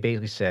race, they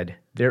basically said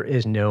there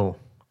is no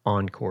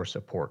on-course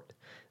support.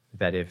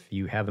 That if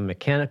you have a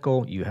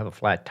mechanical, you have a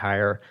flat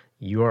tire,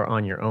 you are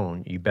on your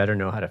own. You better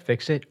know how to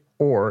fix it,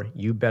 or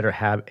you better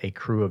have a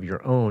crew of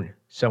your own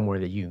somewhere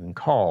that you can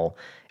call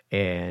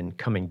and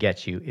come and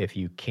get you if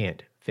you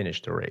can't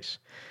finish the race.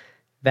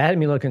 That had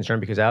me a little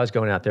concerned because I was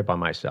going out there by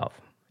myself.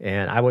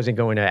 And I wasn't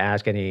going to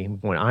ask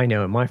anyone I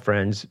know and my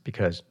friends,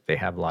 because they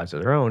have lives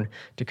of their own,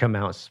 to come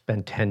out and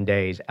spend 10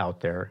 days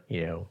out there,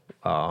 in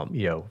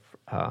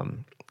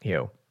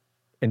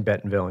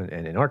Bentonville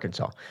and in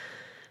Arkansas.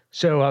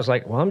 So I was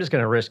like, well, I'm just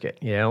going to risk it,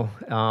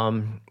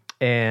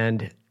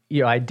 and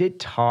I did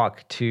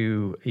talk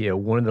to,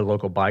 one of the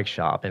local bike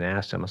shop and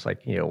asked them, I was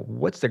like,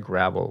 what's the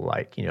gravel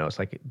like? It's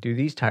like, do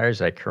these tires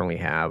that I currently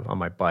have on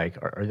my bike,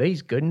 are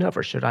these good enough,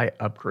 or should I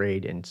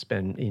upgrade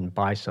and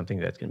buy something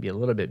that's going to be a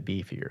little bit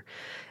beefier?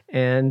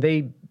 And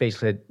they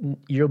basically said,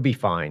 you'll be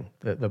fine.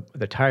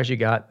 The tires you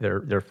got,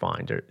 they're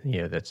fine.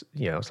 It's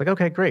like,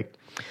 okay, great.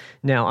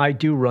 Now, I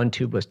do run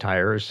tubeless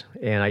tires,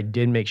 and I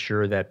did make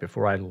sure that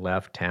before I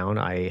left town,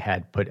 I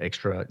had put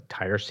extra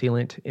tire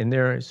sealant in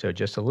there. So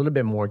just a little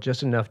bit more,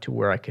 just enough to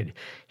where I could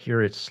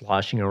hear it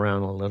sloshing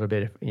around a little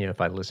bit,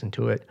 if I listened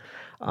to it.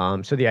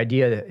 So the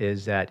idea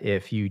is that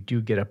if you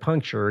do get a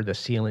puncture, the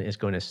sealant is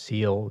going to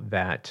seal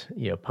that,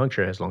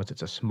 puncture as long as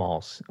it's a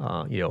small,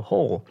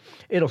 hole.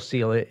 It'll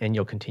seal it, and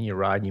you'll continue to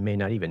ride, and you may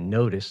not even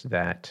notice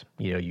that,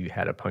 you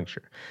had a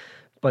puncture.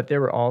 But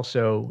there were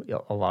also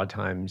a lot of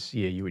times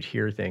you would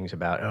hear things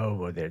about,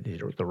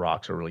 the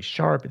rocks are really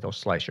sharp, they'll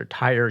slice your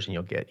tires, and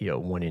you'll get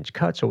 1-inch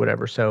cuts or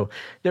whatever. So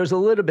there was a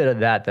little bit of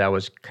that I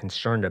was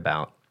concerned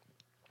about.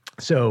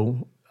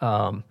 So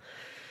I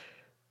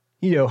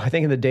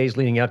think in the days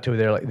leading up to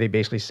it, they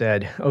basically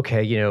said,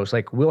 okay, it's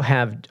like we'll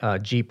have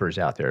Jeepers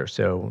out there,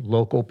 so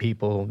local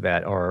people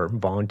that are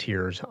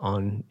volunteers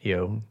on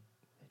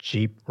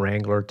Jeep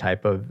Wrangler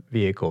type of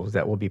vehicles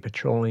that will be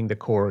patrolling the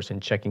course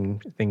and checking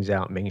things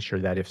out, making sure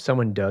that if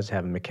someone does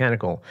have a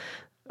mechanical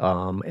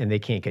and they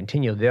can't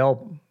continue,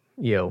 they'll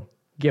give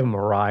them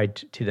a ride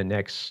to the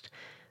next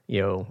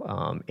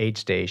aid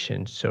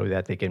station so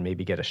that they can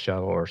maybe get a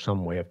shuttle or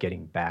some way of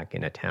getting back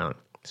into town.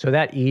 So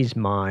that eased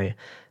my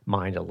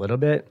mind a little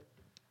bit.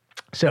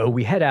 So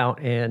we head out,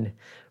 and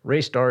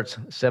race starts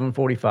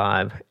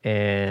 7:45,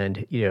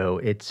 and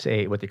it's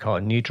what they call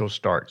a neutral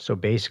start. So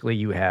basically,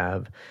 you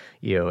have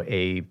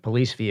a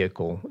police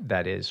vehicle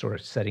that is sort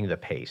of setting the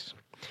pace,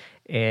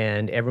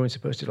 and everyone's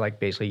supposed to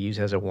basically use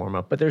it as a warm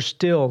up. But there's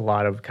still a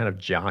lot of kind of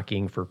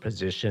jockeying for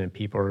position, and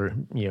people are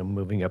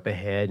moving up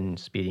ahead and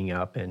speeding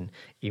up, and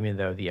even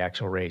though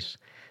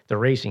the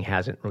racing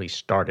hasn't really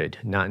started,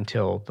 not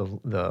until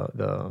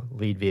the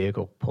lead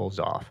vehicle pulls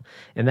off.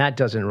 And that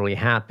doesn't really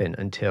happen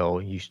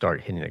until you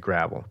start hitting the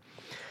gravel.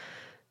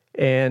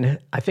 And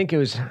I think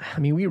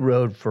we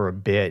rode for a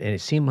bit, and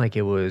it seemed like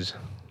it was,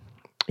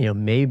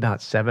 maybe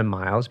about 7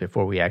 miles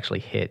before we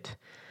actually hit,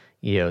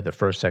 the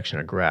first section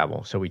of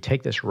gravel. So we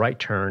take this right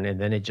turn, and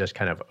then it just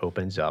kind of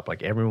opens up.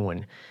 Like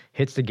everyone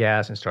hits the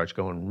gas and starts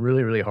going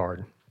really, really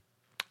hard.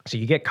 So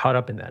you get caught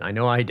up in that. I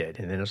know I did.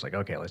 And then it's like,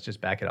 okay, let's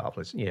just back it off.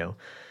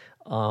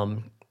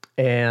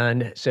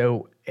 And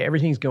so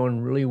everything's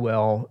going really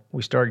well.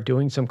 We start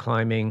doing some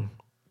climbing.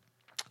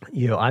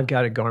 I've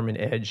got a Garmin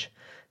Edge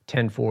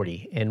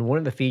 1040, and one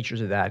of the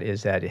features of that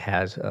is that it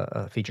has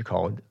a feature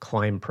called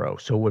Climb Pro.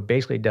 So what it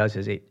basically does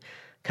is it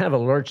kind of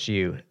alerts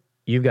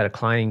you've got a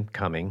climb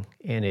coming,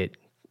 and it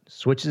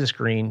switches the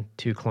screen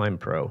to Climb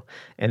Pro,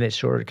 and it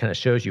sort of kind of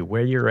shows you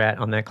where you're at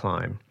on that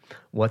climb,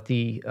 what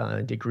the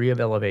degree of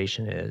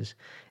elevation is.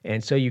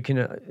 And so you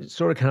can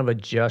sort of kind of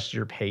adjust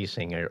your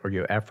pacing or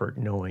your effort,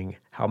 knowing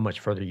how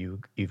much further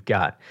you've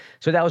got.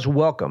 So that was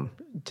welcome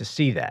to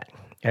see that.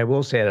 I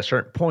will say at a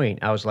certain point,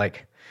 I was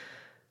like,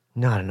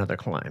 not another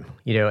climb,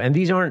 and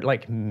these aren't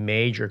like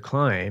major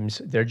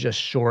climbs. They're just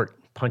short,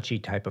 punchy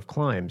type of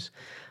climbs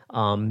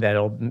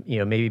that'll,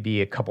 maybe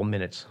be a couple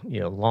minutes,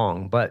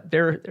 long, but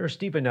they're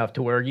steep enough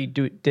to where you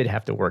did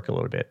have to work a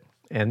little bit.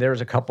 And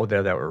there's a couple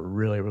there that were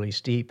really, really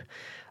steep.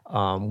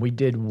 We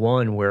did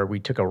one where we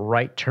took a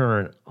right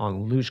turn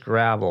on loose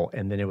gravel,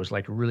 and then it was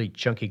like really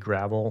chunky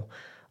gravel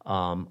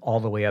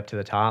all the way up to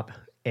the top.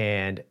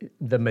 And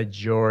the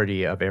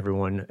majority of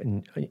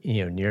everyone,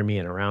 near me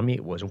and around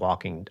me was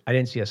walking. I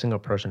didn't see a single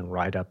person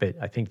ride up it.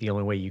 I think the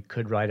only way you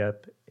could ride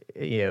up,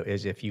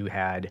 is if you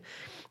had,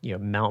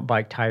 mountain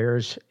bike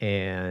tires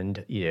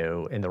and,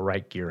 and the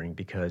right gearing,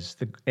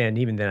 and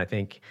even then I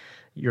think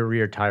your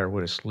rear tire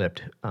would have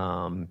slipped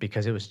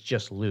because it was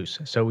just loose.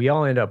 So we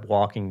all end up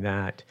walking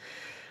that.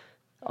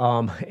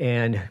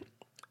 And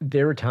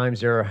there were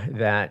times there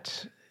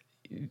that,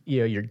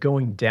 you're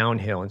going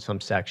downhill in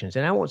some sections.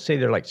 And I won't say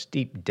they're like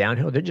steep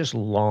downhill. They're just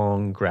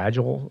long,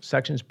 gradual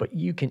sections, but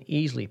you can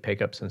easily pick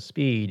up some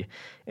speed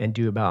and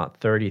do about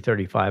 30,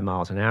 35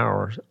 miles an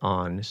hour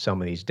on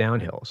some of these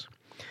downhills.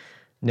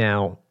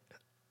 Now,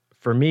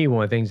 for me,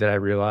 one of the things that I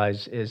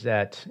realized is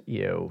that,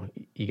 you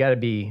got to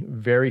be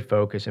very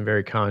focused and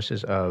very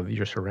conscious of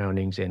your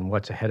surroundings and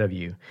what's ahead of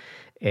you.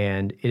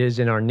 And it is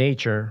in our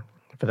nature,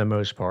 for the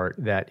most part,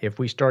 that if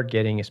we start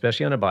getting,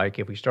 especially on a bike,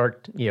 if we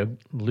start,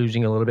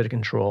 losing a little bit of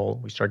control,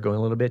 we start going a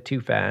little bit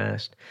too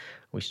fast,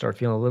 we start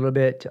feeling a little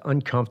bit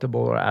uncomfortable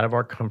or out of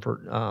our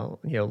comfort,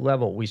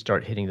 level, we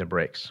start hitting the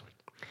brakes.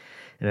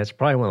 And that's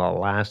probably one of the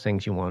last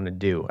things you want to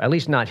do, at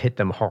least not hit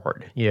them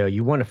hard.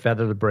 You want to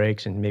feather the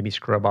brakes and maybe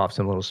scrub off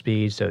some little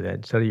speed so that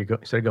instead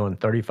of going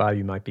 35,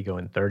 you might be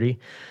going 30.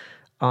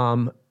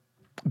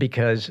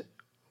 Because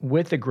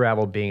with the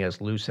gravel being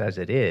as loose as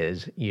it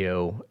is,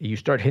 you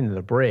start hitting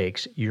the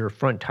brakes, your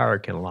front tire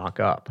can lock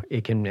up.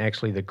 It can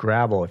actually, the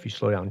gravel, if you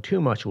slow down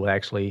too much,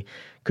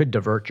 could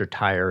divert your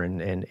tire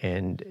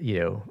and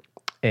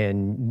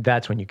And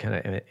that's when you kind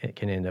of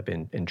can end up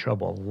in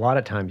trouble. A lot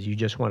of times you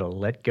just want to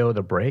let go of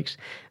the brakes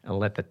and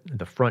let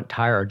the front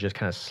tire just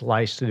kind of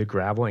slice through the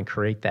gravel and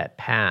create that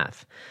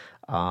path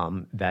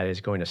that is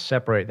going to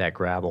separate that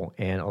gravel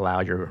and allow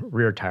your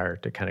rear tire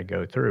to kind of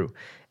go through.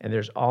 And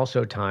there's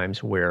also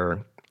times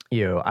where,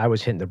 I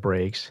was hitting the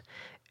brakes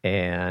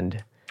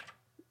and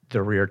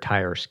the rear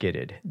tire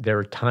skidded. There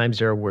are times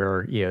there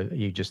where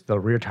the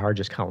rear tire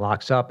just kind of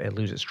locks up, it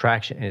loses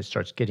traction, and it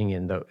starts getting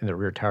in the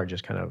rear tire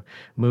just kind of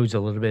moves a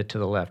little bit to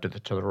the left or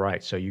to the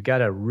right. So you got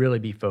to really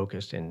be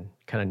focused and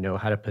kind of know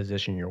how to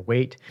position your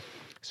weight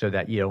so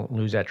that you don't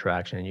lose that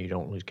traction and you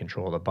don't lose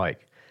control of the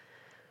bike.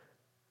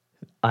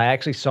 I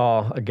actually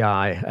saw a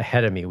guy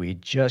ahead of me.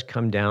 We'd just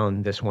come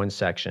down this one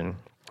section.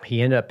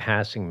 He ended up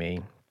passing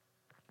me,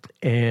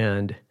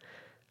 and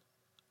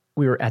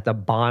we were at the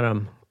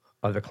bottom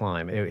of the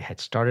climb. It had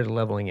started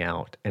leveling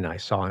out, and I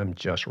saw him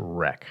just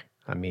wreck.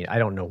 I mean, I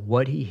don't know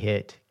what he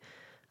hit,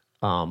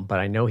 but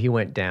I know he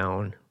went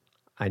down.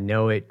 I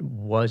know it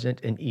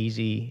wasn't an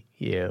easy,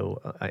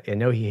 I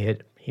know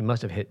he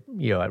must have hit,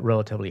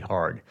 relatively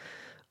hard.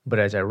 But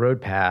as I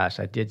rode past,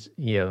 I did,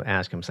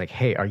 ask him, it's like,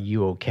 hey, are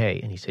you okay?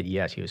 And he said,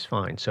 yes, he was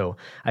fine. So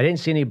I didn't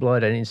see any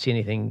blood. I didn't see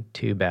anything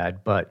too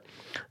bad, but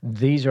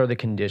these are the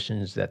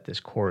conditions that this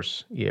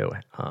course,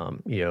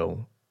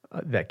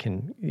 that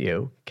can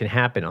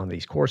happen on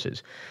these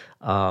courses.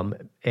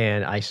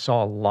 And I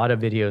saw a lot of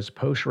videos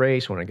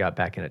post-race when I got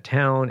back into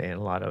town and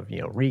a lot of,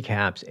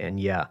 recaps. And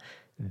yeah,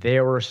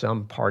 there were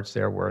some parts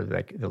there where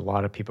like a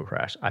lot of people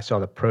crashed. I saw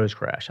the pros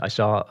crash. I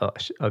saw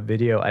a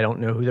video. I don't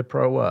know who the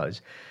pro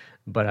was,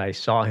 but I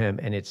saw him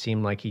and it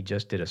seemed like he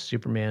just did a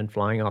Superman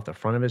flying off the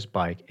front of his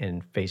bike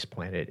and face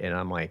planted. And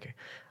I'm like,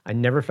 I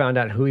never found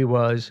out who he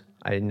was.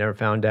 I never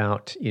found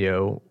out,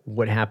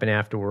 what happened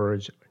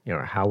afterwards,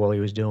 how well he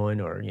was doing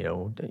or,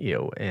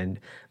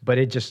 but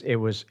I just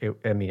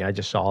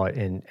saw it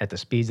and at the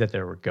speeds that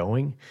they were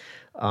going,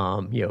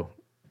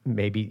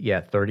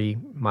 maybe, 30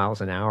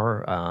 miles an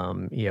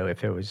hour.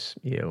 If it was,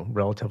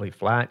 relatively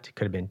flat, it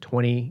could have been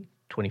 20,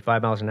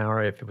 25 miles an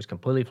hour. If it was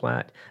completely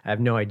flat, I have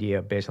no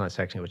idea based on that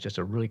section. It was just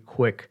a really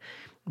quick,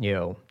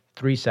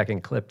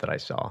 3-second clip that I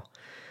saw.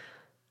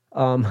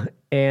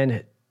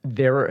 And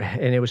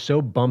it was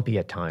so bumpy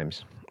at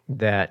times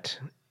that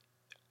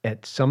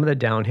at some of the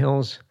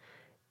downhills,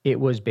 it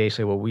was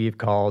basically what we've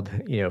called,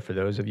 for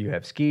those of you who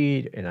have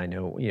skied, and I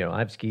know,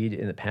 I've skied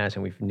in the past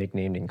and we've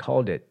nicknamed and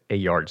called it a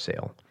yard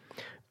sale.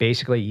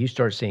 Basically, you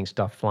start seeing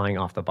stuff flying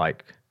off the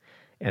bike,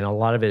 and a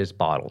lot of it is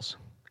bottles.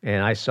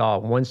 And I saw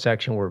one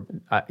section where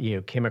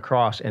came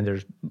across and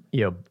there's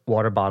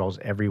water bottles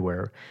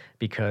everywhere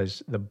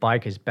because the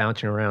bike is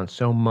bouncing around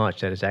so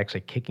much that it's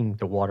actually kicking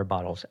the water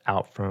bottles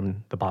out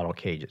from the bottle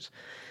cages.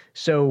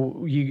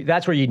 So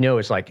that's where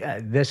it's like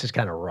this is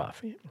kind of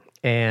rough.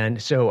 And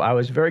so I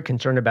was very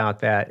concerned about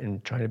that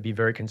and trying to be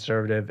very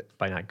conservative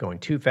by not going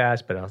too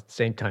fast, but at the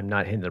same time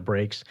not hitting the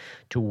brakes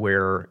to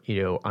where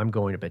I'm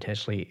going to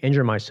potentially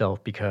injure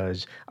myself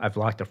because I've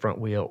locked the front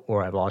wheel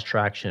or I've lost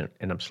traction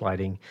and I'm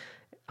sliding.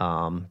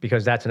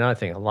 Because that's another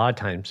thing. A lot of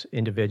times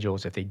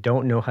individuals, if they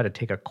don't know how to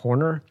take a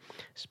corner,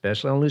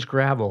 especially on loose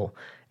gravel,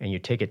 and you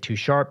take it too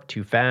sharp,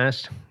 too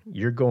fast,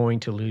 you're going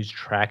to lose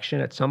traction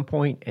at some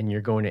point and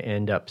you're going to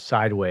end up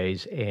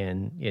sideways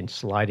and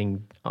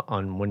sliding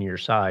on one of your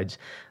sides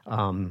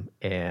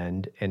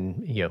and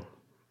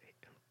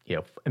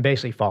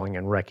basically falling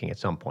and wrecking at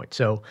some point.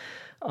 So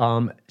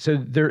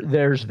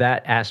there's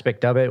that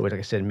aspect of it, which, like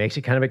I said, makes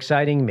it kind of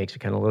exciting, makes it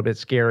kind of a little bit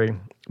scary.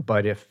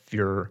 But if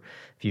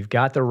you've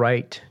got the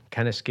right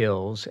kind of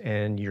skills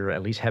and you're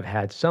at least have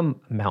had some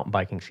mountain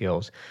biking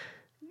skills,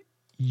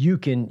 you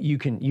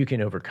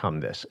can overcome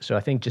this. So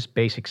I think just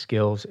basic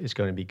skills is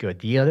going to be good.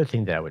 The other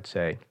thing that I would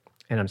say,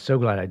 and I'm so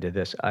glad I did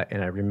this,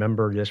 and I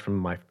remember this from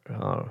my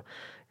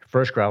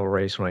first gravel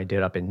race when I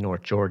did up in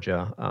North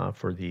Georgia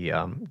for the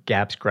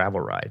Gaps gravel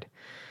ride.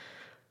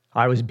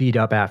 I was beat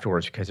up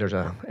afterwards because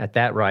at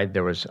that ride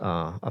there was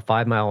a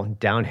 5-mile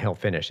downhill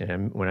finish,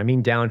 and when I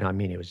mean downhill, I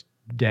mean it was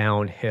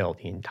downhill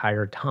the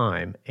entire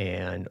time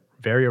and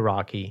very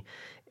rocky.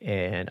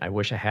 And I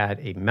wish I had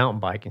a mountain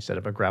bike instead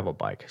of a gravel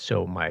bike.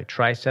 So my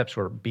triceps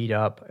were beat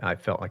up. I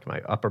felt like my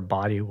upper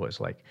body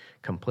was like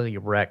completely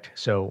wrecked.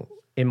 So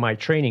in my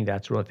training,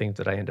 that's one of the things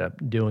that I end up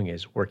doing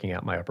is working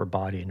out my upper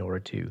body in order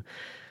to,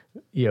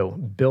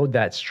 build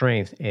that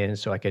strength. And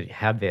so I could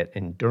have that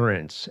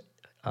endurance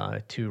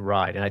to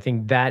ride. And I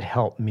think that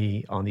helped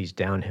me on these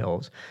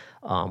downhills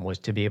was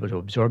to be able to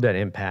absorb that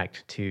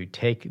impact, to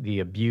take the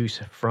abuse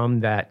from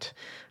that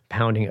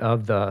pounding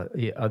of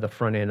the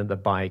front end of the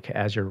bike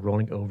as you're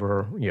rolling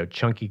over,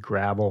 chunky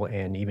gravel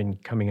and even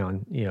coming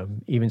on,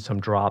 even some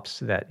drops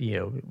that,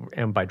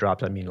 and by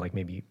drops, I mean like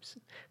maybe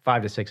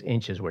 5 to 6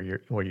 inches where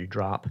you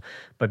drop,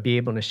 but be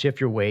able to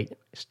shift your weight,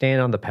 stand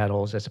on the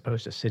pedals as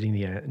opposed to sitting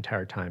the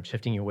entire time,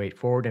 shifting your weight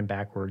forward and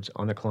backwards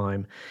on the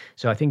climb.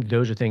 So I think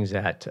those are things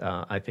that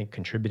I think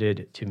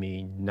contributed to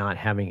me not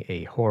having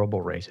a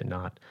horrible race and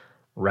not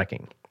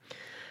wrecking.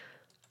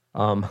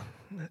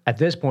 at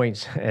this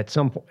point, at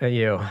some point,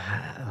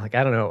 like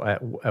I don't know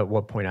at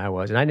what point I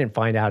was, and I didn't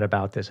find out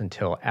about this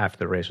until after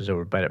the race was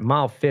over. But at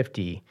mile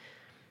 50,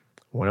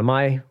 one of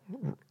my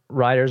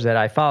riders that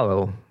I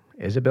follow,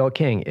 Isabel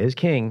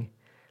King,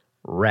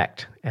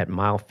 wrecked at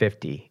mile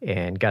 50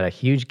 and got a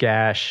huge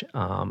gash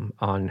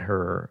on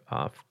her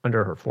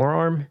under her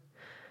forearm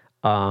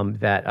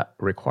that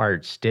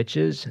required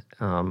stitches.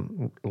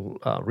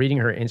 Reading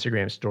her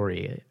Instagram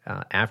story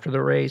after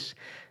the race,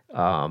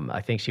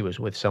 I think she was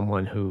with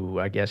someone who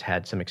I guess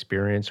had some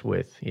experience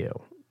with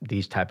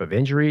these type of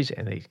injuries,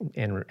 and they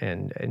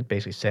and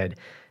basically said,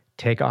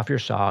 take off your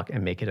sock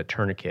and make it a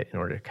tourniquet in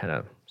order to kind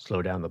of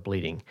slow down the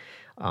bleeding.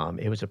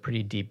 It was a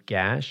pretty deep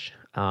gash,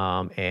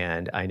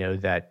 and I know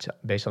that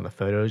based on the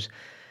photos,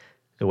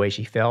 the way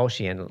she fell,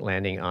 she ended up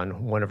landing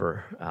on one of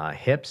her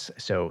hips.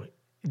 So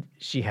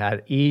she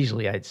had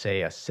easily, I'd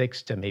say, a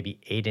 6 to maybe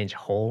 8-inch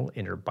hole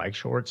in her bike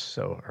shorts.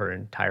 So her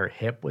entire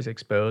hip was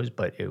exposed,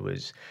 but it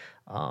was,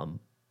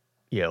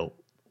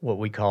 what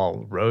we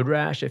call road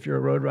rash if you're a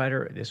road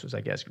rider. This was,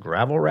 I guess,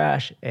 gravel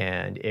rash,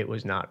 and it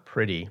was not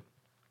pretty.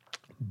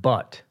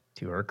 But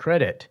to her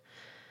credit,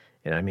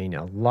 and I mean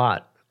a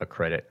lot of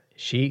credit,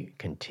 she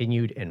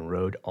continued and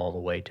rode all the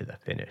way to the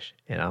finish.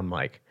 And I'm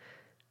like,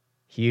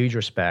 huge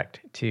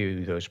respect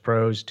to those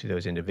pros, to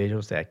those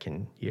individuals that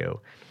can,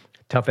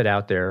 tough it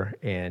out there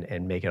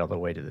and make it all the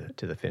way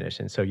to the finish.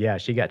 And so, yeah,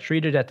 she got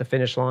treated at the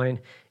finish line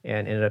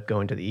and ended up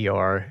going to the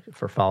ER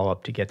for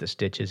follow-up to get the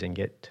stitches and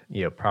get,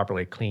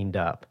 properly cleaned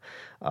up.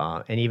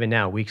 And even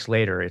now, weeks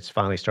later, it's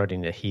finally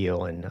starting to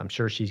heal, and I'm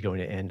sure she's going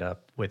to end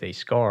up with a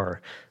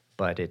scar,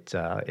 but it's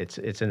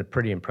a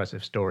pretty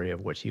impressive story of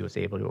what she was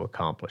able to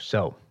accomplish.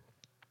 So,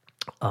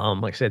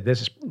 like I said,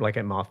 this is like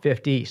at mile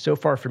 50. So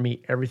far for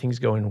me, everything's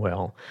going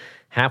well.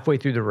 Halfway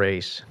through the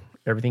race,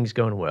 everything's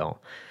going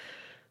well.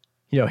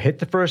 Hit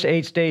the first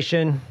aid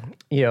station,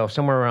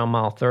 somewhere around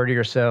mile 30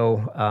 or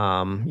so.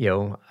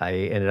 I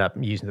ended up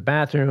using the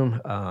bathroom,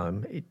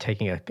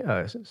 taking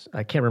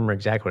I can't remember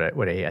exactly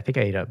what I ate. I think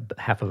I ate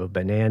half of a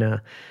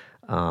banana.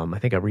 I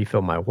think I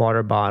refilled my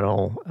water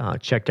bottle,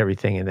 checked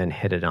everything, and then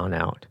headed on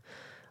out.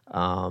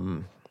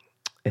 And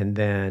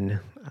then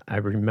I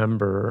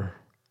remember,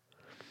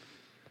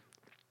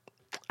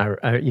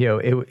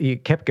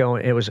 it kept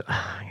going. It was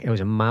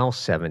a mile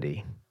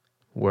 70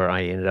 where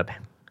I ended up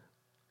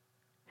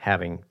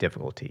having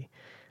difficulty.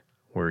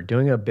 We're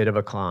doing a bit of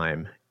a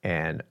climb,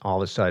 and all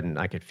of a sudden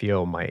I could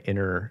feel my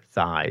inner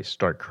thighs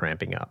start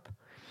cramping up.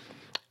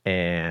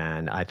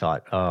 And I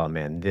thought, oh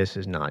man, this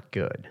is not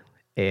good.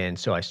 And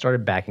so I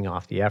started backing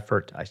off the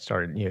effort. I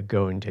started,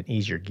 going to an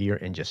easier gear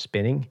and just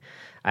spinning.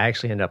 I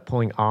actually ended up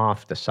pulling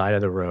off the side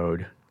of the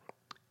road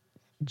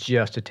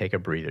just to take a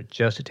breather,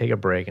 just to take a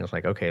break. And I was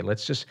like, okay,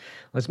 let's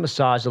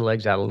massage the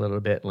legs out a little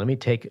bit. Let me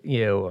take,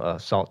 a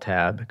salt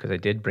tab, because I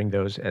did bring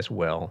those as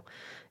well.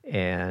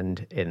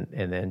 And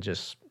then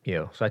just,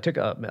 so I took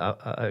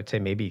I'd say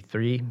maybe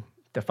 3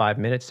 to 5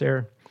 minutes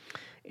there,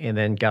 and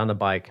then got on the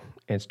bike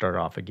and started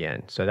off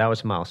again. So that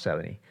was mile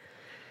 70.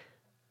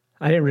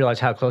 I didn't realize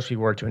how close we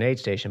were to an aid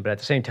station, but at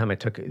the same time, I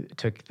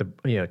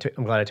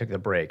I'm glad I took the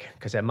break,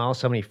 because at mile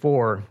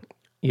 74,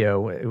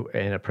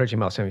 and approaching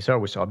mile 74,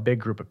 we saw a big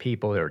group of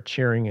people that were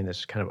cheering in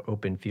this kind of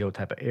open field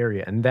type of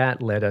area, and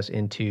that led us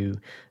into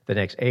the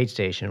next aid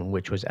station,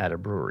 which was at a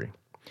brewery.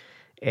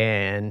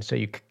 And so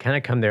you kind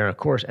of come there. And of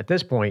course, at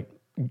this point,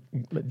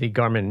 the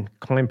Garmin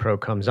Climb Pro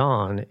comes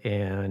on,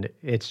 and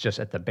it's just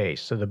at the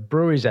base. So the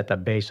brewery's at the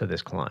base of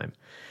this climb.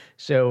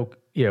 So,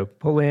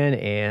 pull in,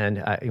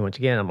 and once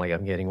again, I'm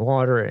getting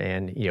water,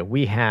 and,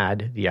 we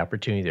had the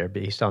opportunity there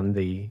based on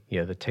the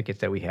tickets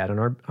that we had on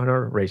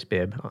our race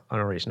bib, on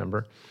our race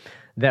number,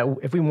 that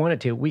if we wanted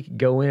to, we could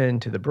go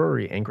into the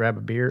brewery and grab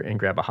a beer and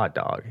grab a hot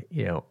dog,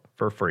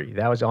 for free.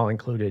 That was all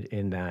included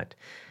in that.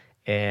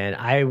 And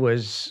I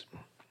was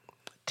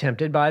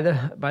tempted by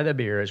the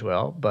beer as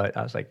well, but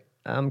I was like,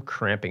 I'm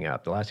cramping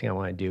up. The last thing I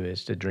want to do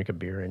is to drink a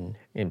beer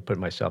and put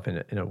myself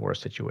in a worse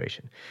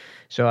situation.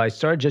 So I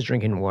started just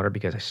drinking water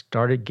because I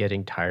started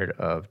getting tired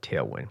of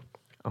tailwind.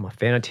 I'm a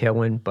fan of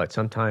tailwind, but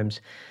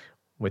sometimes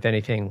with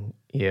anything,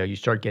 you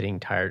start getting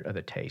tired of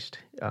the taste.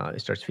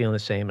 It starts feeling the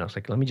same. And I was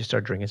like, let me just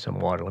start drinking some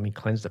water. Let me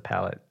cleanse the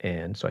palate.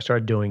 And so I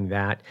started doing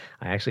that.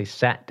 I actually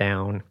sat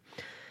down,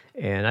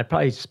 and I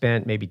probably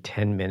spent maybe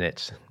 10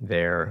 minutes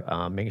there,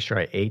 making sure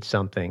I ate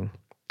something.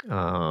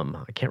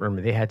 I can't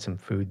remember. They had some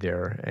food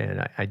there,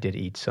 and I did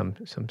eat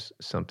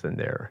something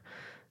there.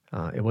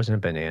 It wasn't a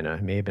banana.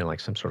 It may have been like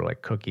some sort of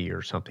like cookie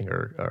or something,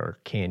 or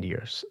candy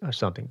or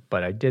something.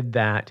 But I did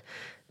that,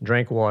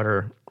 drank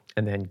water,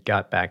 and then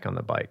got back on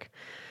the bike.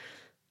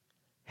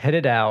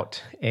 Headed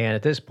out, and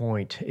at this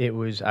point,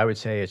 I would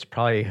say it's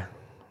probably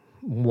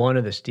one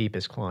of the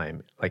steepest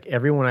climb. Like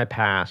everyone I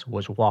passed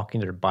was walking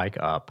their bike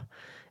up,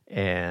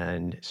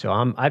 and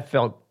so I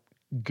felt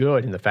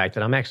good in the fact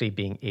that I'm actually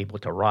being able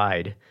to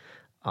ride.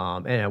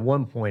 And at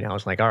one point I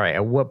was like, all right,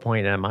 at what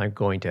point am I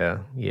going to,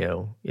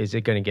 is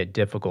it going to get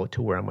difficult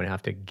to where I'm going to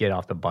have to get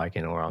off the bike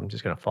or I'm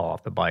just going to fall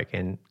off the bike?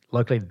 And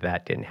luckily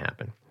that didn't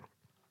happen.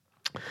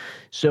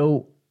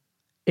 So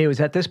It was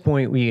at this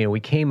point we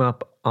came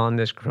up on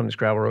this from this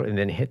gravel road and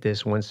then hit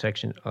this one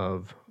section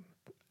of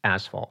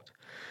asphalt.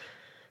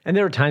 And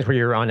there were times where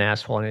you're on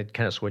asphalt and it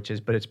kind of switches,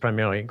 but it's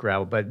primarily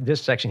gravel. But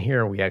this section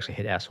here, we actually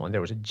hit asphalt. And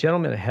there was a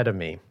gentleman ahead of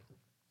me,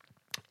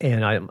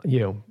 and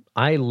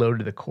I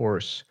loaded the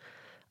course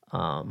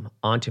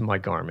onto my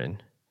Garmin,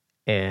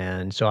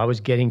 and so I was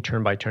getting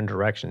turn-by-turn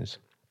directions.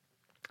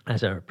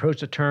 As I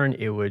approached a turn,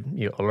 it would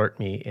alert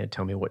me and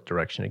tell me what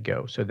direction to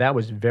go. So that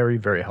was very,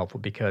 very helpful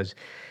because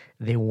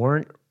there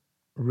weren't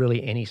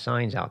really any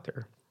signs out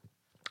there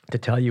to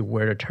tell you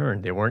where to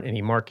turn. There weren't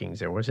any markings.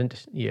 There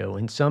wasn't,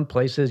 in some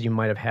places you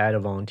might have had a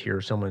volunteer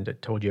or someone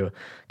that told you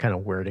kind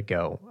of where to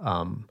go.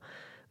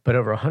 But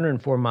over a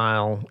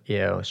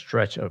 104-mile,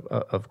 stretch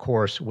of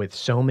course with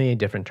so many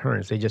different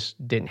turns, they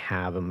just didn't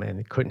have them, and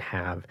they couldn't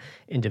have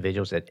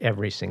individuals at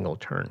every single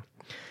turn.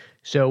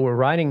 So we're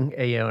riding,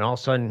 and all of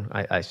a sudden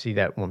I see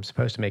that I'm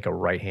supposed to make a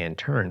right-hand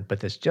turn, but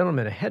this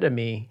gentleman ahead of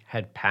me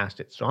had passed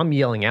it. So I'm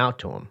yelling out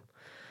to him,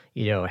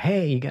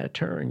 hey, you got to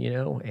turn,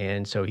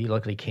 And so he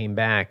luckily came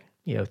back,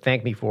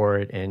 thanked me for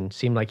it, and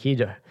seemed like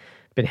he'd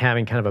been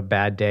having kind of a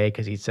bad day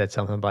because he said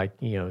something like,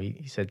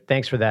 he said,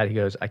 thanks for that. He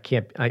goes,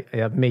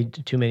 I've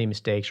made too many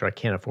mistakes, or I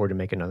can't afford to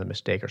make another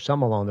mistake, or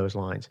something along those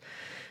lines.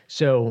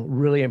 So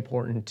really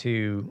important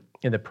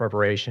in the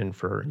preparation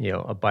for,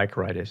 a bike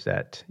ride is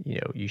that,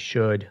 you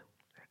should,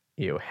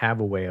 have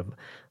a way of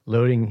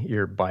loading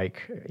your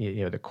bike,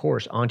 the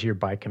course onto your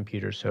bike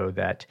computer so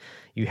that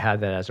you have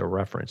that as a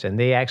reference. And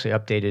they actually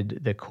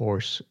updated the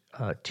course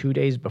 2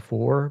 days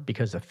before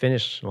because the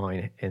finish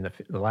line in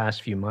the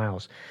last few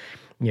miles,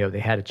 they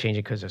had to change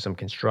it because of some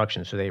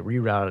construction. So they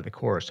rerouted the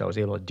course. So I was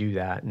able to do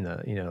that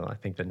I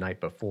think the night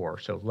before.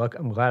 So look,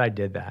 I'm glad I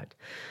did that.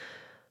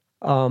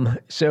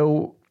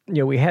 So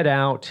we head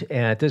out,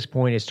 and at this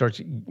point, it starts.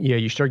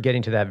 You start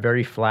getting to that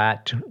very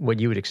flat, what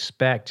you would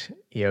expect,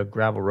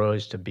 gravel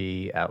roads to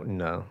be out in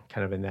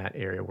kind of in that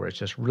area where it's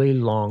just really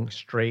long,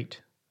 straight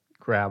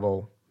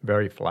gravel,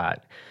 very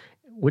flat,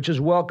 which is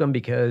welcome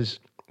because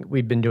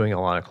we've been doing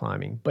a lot of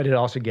climbing. But it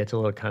also gets a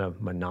little kind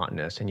of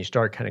monotonous, and you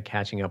start kind of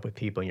catching up with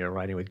people, and you're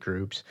riding with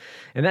groups.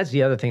 And that's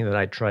the other thing that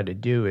I tried to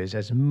do is,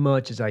 as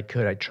much as I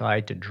could, I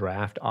tried to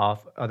draft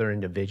off other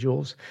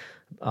individuals.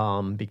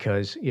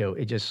 Because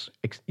it just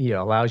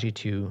allows you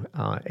to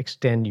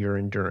extend your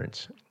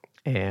endurance.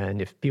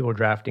 And if people are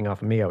drafting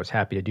off of me, I was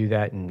happy to do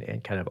that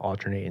and kind of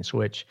alternate and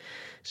switch.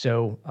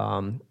 So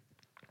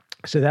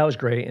so that was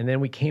great. And then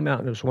we came out,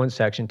 and there was one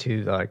section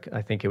too,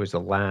 I think it was the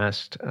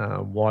last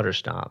water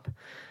stop.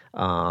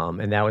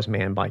 And that was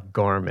manned by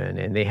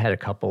Garmin, and they had a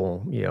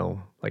couple,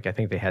 I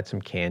think they had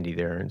some candy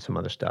there and some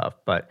other stuff.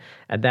 But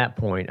at that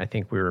point, I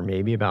think we were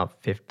maybe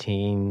about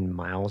 15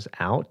 miles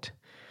out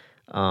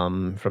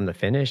from the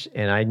finish,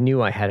 and I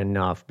knew I had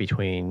enough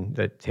between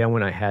the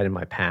tailwind I had in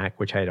my pack,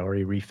 which I had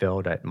already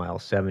refilled at mile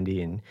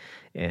 70,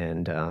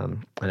 and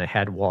I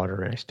had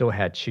water, and I still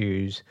had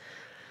shoes.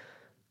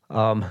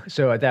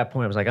 So at that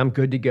point, I was like, I'm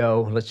good to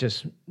go. Let's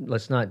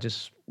not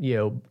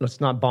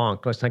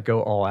bonk. Let's not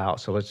go all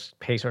out. So let's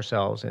pace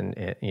ourselves and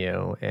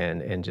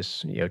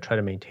just try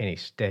to maintain a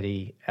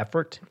steady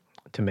effort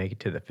to make it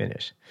to the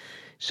finish.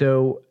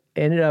 So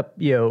ended up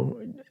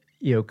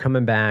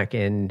coming back,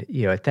 and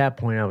at that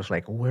point I was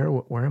like,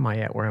 where am I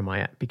at? Where am I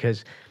at?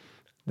 Because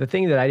the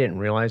thing that I didn't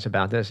realize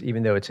about this,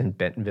 even though it's in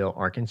Bentonville,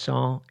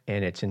 Arkansas,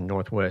 and it's in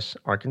Northwest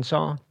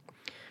Arkansas,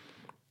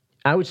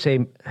 I would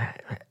say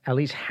at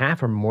least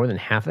half or more than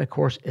half of the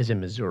course is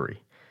in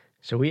Missouri.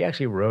 So we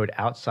actually rode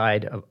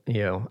outside of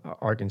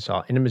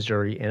Arkansas into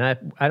Missouri, and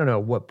I don't know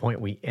at what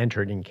point we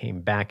entered and came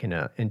back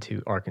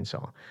into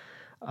Arkansas,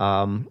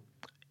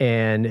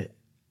 and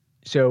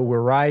so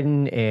we're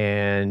riding,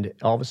 and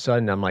all of a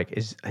sudden I'm like,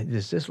 does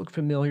this look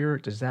familiar?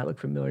 Does that look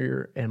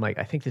familiar? And I'm like,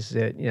 I think this is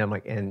it. I'm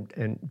like,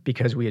 and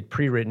because we had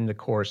pre-written the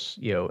course,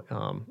 during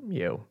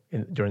the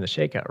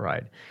shakeout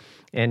ride,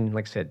 and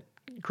like I said,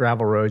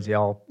 gravel roads, they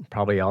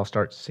probably all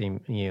start to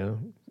seem,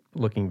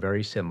 looking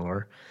very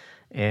similar.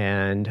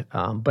 And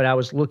but I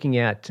was looking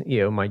at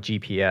my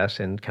GPS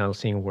and kind of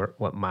seeing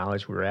what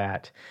mileage we were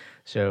at.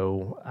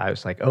 So I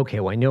was like,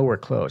 okay, well, I know we're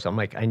close. I'm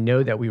like, I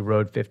know that we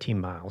rode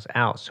 15 miles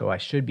out, so I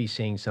should be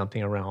seeing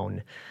something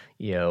around,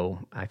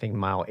 I think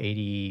mile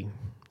 80.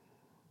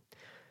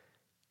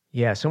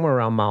 Yeah, somewhere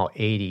around mile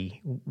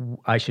 80,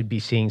 I should be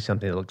seeing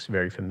something that looks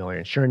very familiar.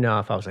 And sure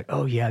enough, I was like,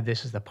 oh yeah,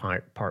 this is the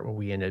part where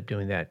we ended up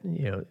doing that,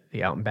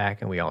 the out and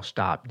back, and we all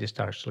stopped. It just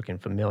starts looking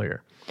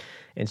familiar.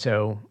 And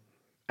so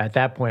at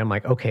that point, I'm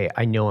like, okay,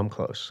 I know I'm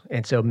close.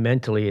 And so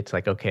mentally, it's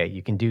like, okay,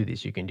 you can do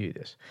this, you can do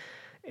this.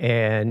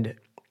 And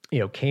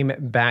came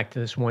back to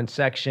this one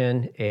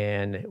section,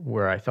 and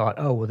where I thought,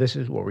 oh, well, this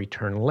is where we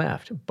turn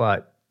left.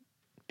 But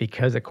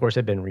because the course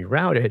had been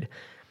rerouted,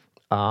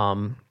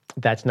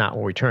 that's not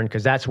where we turned,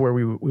 because that's where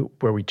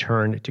we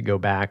turned to go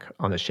back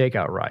on the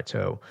shakeout ride.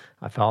 So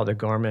I followed the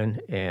Garmin,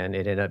 and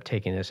it ended up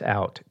taking us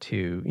out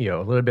to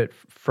a little bit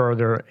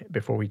further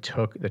before we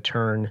took the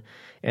turn,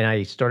 and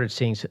I started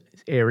seeing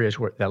areas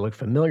that looked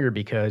familiar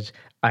because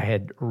I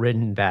had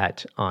ridden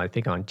that I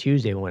think on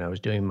Tuesday when I was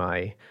doing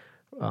my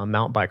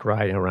mountain bike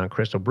riding around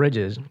Crystal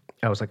Bridges,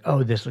 I was like,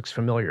 oh, this looks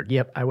familiar.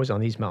 Yep, I was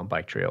on these mountain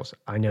bike trails.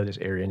 I know this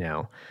area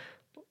now.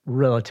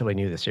 Relatively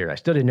knew this area. I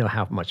still didn't know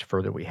how much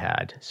further we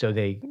had. So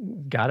they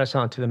got us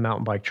onto the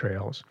mountain bike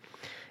trails,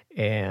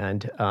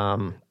 and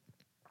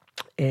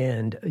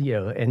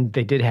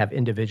they did have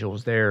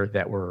individuals there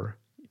that were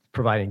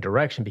providing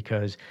direction,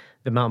 because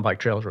the mountain bike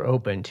trails were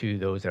open to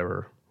those that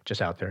were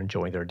just out there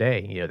enjoying their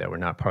day, that were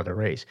not part of the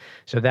race.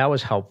 So that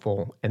was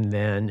helpful. And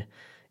then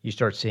you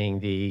start seeing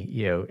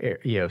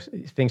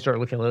things start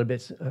looking a little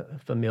bit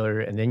familiar,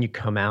 and then you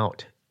come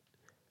out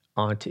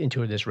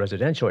into this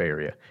residential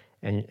area.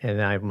 And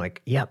I'm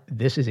like, yep,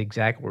 this is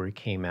exactly where we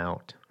came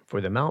out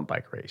for the mountain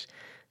bike race.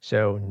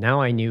 So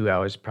now I knew I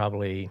was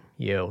probably,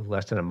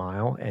 less than a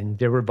mile, and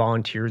there were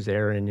volunteers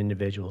there and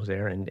individuals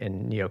there,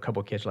 and a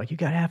couple of kids were like, you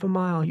got half a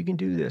mile, you can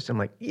do this. I'm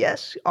like,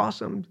 yes,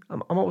 awesome.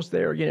 I'm almost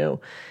there,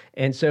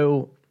 And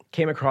so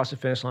came across the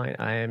finish line.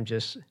 I am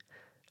just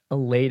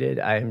elated.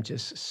 I am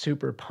just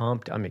super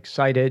pumped. I'm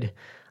excited.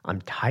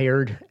 I'm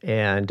tired.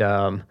 And,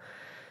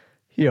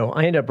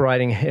 I ended up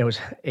riding, it was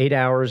 8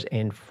 hours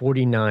and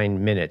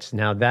 49 minutes.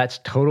 Now that's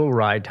total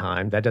ride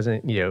time. That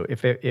doesn't,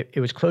 if it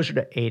was closer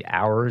to 8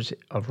 hours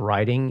of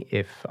riding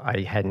if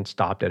I hadn't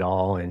stopped at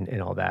all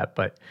and all that.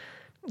 But,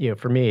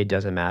 for me, it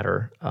doesn't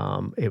matter.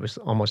 It was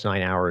almost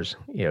 9 hours,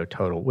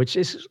 total, which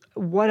is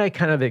what I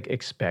kind of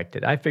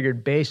expected. I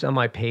figured based on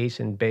my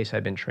pace and base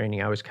I've been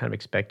training, I was kind of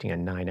expecting a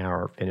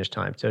 9-hour finish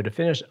time. So to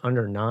finish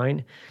under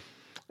 9,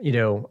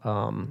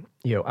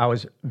 I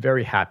was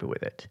very happy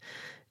with it.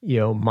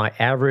 My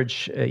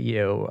average,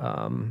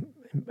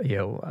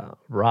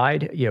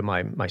 ride,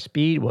 my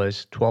speed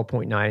was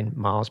 12.9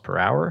 miles per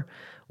hour,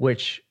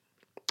 which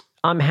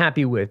I'm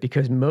happy with,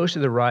 because most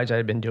of the rides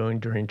I've been doing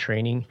during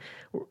training,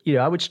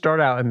 I would start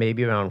out at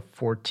maybe around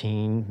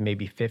 14,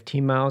 maybe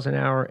 15 miles an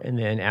hour. And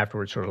then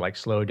afterwards sort of like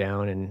slow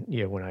down. And,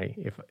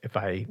 if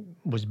I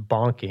was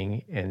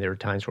bonking, and there were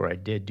times where I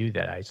did do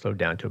that, I slowed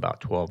down to about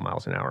 12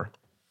 miles an hour.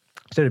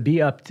 So to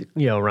be up to,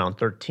 around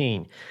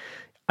 13,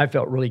 I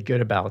felt really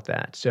good about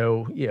that.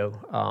 So,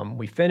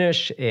 we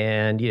finish,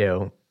 and,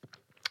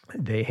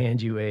 they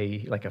hand you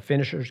a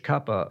finisher's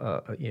cup,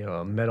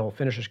 a metal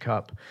finisher's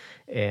cup,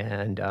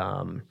 and,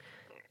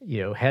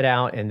 head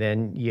out, and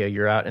then,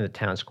 you're out in the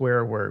town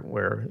square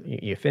where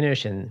you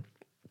finish. And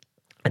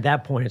at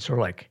that point, it's sort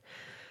of like,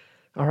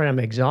 all right, I'm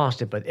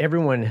exhausted, but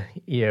everyone,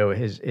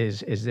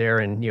 is there,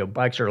 and,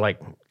 bikes are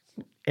like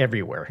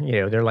everywhere.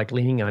 They're like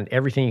leaning on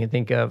everything you can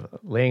think of,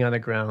 laying on the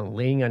ground,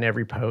 leaning on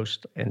every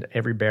post and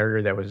every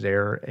barrier that was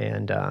there.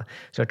 And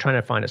so trying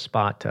to find a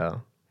spot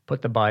to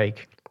put the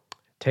bike,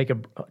 take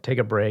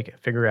a break,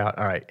 figure out,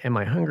 all right, am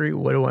I hungry?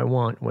 What do I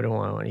want? What do I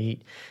want to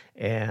eat?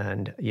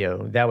 And,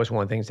 that was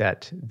one of the things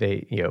that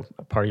they,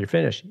 part of your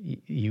finish,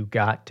 you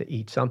got to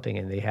eat something.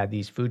 And they had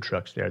these food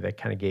trucks there that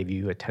kind of gave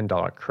you a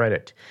 $10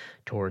 credit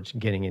towards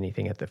getting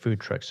anything at the food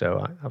truck.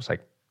 So I was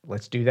like,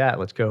 let's do that.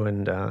 Let's go.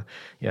 And, I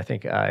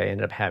think I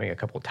ended up having a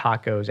couple of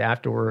tacos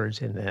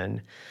afterwards. And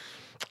then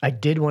I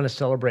did want to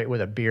celebrate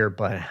with a beer,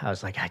 but I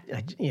was like, I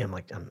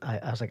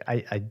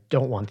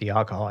don't want the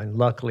alcohol. And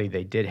luckily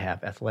they did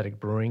have Athletic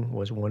Brewing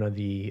was one of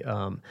the,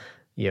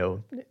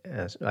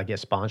 I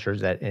guess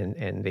sponsors that,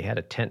 and they had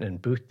a tent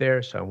and booth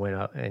there. So I went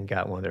up and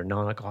got one of their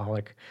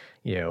non-alcoholic,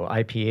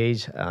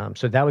 IPAs.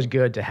 So that was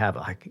good to have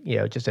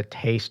just a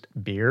taste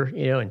beer,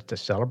 and to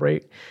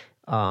celebrate.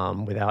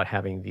 Without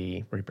having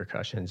the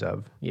repercussions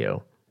of,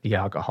 the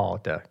alcohol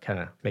to kind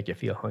of make you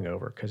feel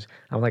hungover. Cause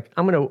I'm like,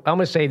 I'm going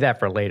to save that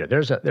for later.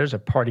 There's a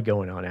party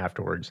going on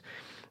afterwards.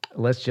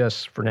 Let's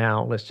just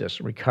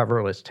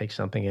recover. Let's take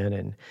something in.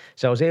 And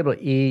so I was able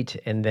to eat,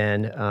 and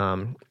then,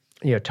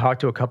 talk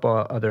to a couple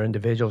of other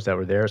individuals that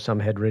were there. Some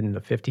had ridden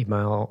the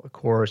 50-mile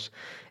course.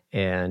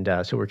 And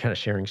so we're kind of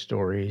sharing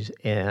stories.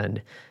 And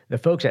the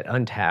folks at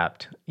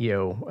Untapped,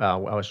 I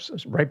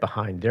was right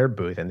behind their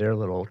booth and their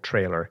little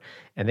trailer,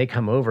 and they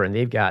come over and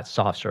they've got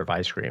soft serve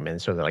ice cream. And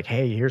so they're like,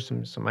 hey, here's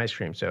some ice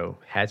cream. So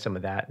had some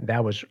of that.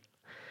 That was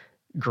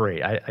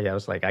great. I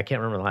was like, I can't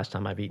remember the last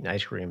time I've eaten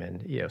ice cream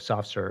and,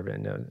 soft serve.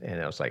 And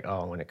I was like,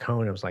 oh, and a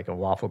cone, it was like a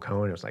waffle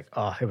cone. It was like,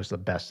 oh, it was the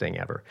best thing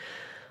ever.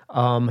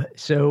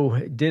 So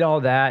did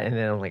all that. And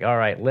then I'm like, all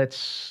right,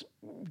 let's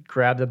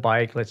grab the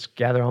bike, let's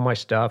gather all my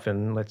stuff,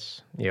 and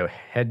let's,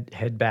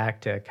 head back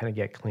to kind of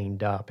get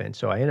cleaned up. And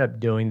so I ended up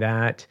doing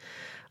that.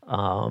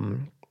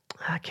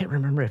 I can't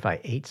remember if I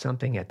ate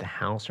something at the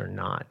house or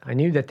not. I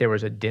knew that there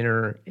was a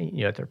dinner,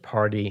 at their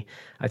party.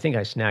 I think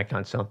I snacked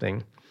on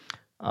something,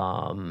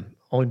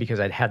 only because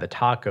I'd had the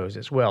tacos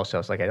as well. So I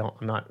was like, I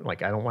don't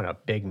want a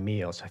big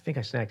meal. So I think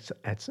I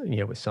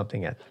snacked with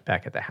something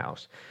back at the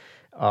house.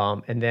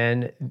 And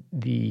then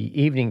the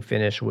evening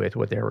finished with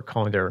what they were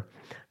calling their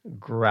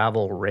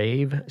gravel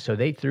rave. So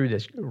they threw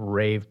this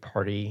rave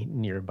party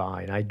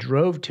nearby, and I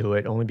drove to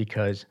it only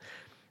because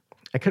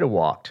I could have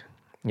walked,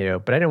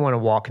 but I didn't want to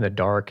walk in the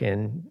dark.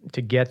 And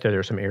to get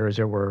there's some areas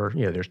there where,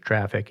 there's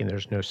traffic and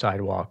there's no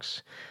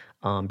sidewalks,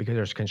 because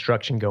there's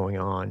construction going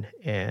on.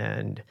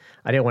 And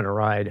I didn't want to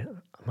ride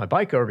my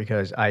bike over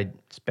because I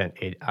spent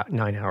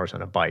 9 hours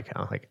on a bike.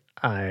 I was like,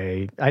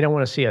 I don't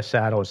want to see a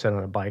saddle set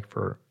on a bike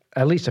for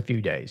at least a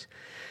few days.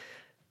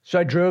 So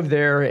I drove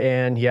there,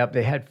 and yep,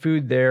 they had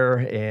food there,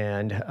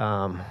 and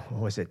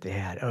what was it they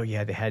had? Oh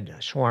yeah, they had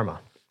shawarma.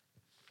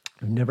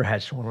 I've never had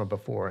shawarma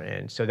before,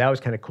 and so that was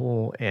kind of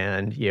cool.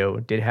 And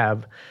did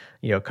have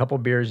a couple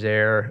beers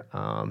there.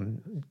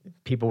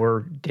 People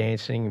were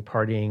dancing,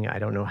 partying. I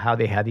don't know how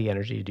they had the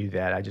energy to do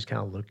that. I just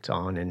kind of looked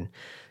on and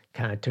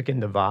kind of took in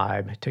the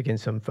vibe, took in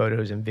some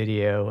photos and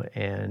video,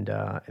 and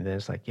then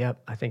it's like, yep,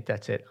 I think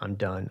that's it. I'm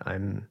done.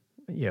 I'm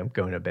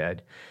going to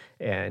bed,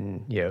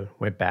 and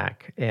went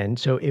back. And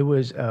so it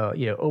was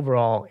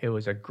overall it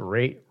was a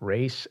great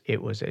race.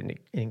 It was an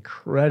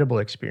incredible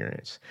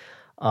experience.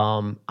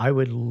 I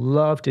would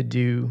love to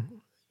do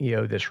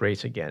this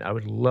race again. I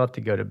would love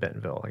to go to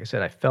Bentonville. Like I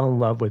said, I fell in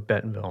love with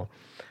Bentonville.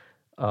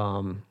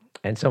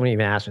 And somebody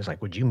even asked me, it's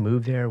like, would you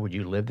move there? Would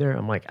you live there?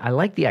 I'm like, I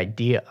like the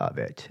idea of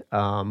it.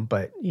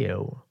 But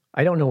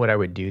I don't know what I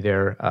would do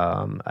there.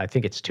 I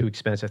think it's too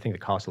expensive. I think the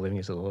cost of living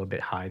is a little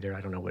bit high there.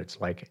 I don't know what it's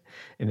like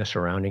in the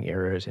surrounding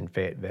areas in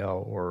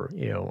Fayetteville or,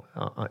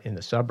 in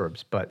the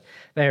suburbs. But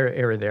the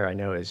area there I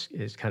know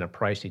is kind of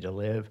pricey to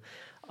live.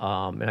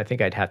 And I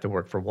think I'd have to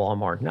work for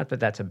Walmart. Not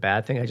that that's a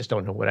bad thing. I just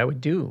don't know what I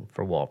would do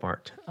for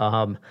Walmart.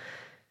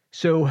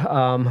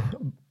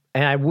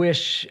 And I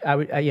wish I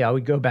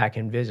would go back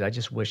and visit. I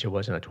just wish it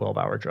wasn't a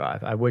 12-hour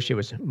drive. I wish it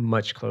was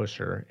much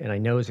closer. And I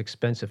know it's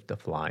expensive to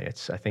fly.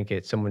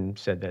 Someone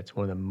said that's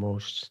one of the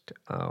most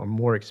or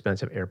more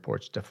expensive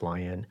airports to fly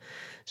in.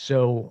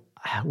 So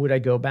would I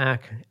go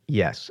back?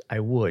 Yes, I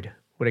would.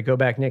 Would I go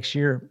back next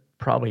year?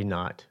 Probably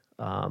not.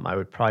 I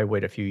would probably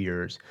wait a few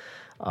years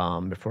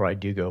before I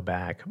do go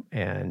back.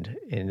 And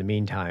in the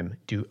meantime,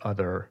 do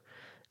other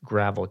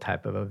gravel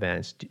type of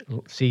events.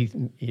 See,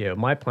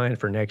 my plan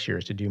for next year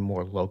is to do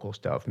more local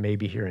stuff,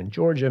 maybe here in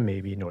Georgia,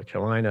 maybe North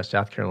Carolina,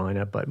 South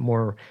Carolina, but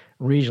more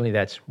regionally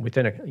that's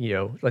within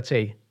let's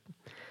say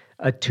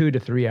a 2 to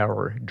 3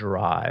 hour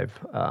drive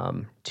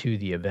to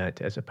the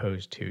event as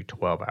opposed to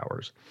 12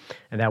 hours.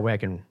 And that way I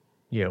can,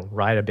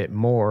 ride a bit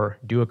more,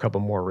 do a couple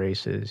more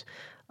races,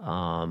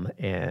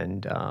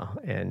 and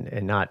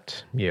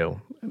not,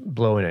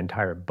 blow an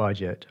entire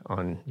budget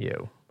on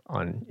an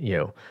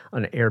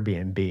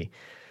Airbnb.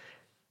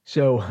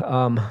 So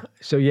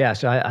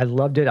I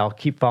loved it. I'll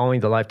keep following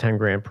the Lifetime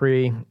Grand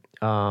Prix.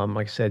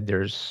 Like I said,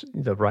 there's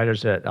the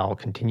riders that I'll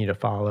continue to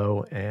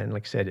follow. And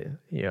like I said,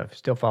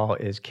 still follow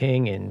is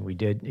King. And we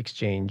did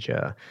exchange,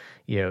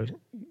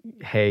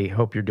 hey,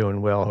 hope you're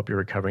doing well. Hope you're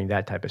recovering,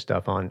 that type of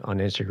stuff on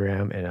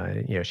Instagram.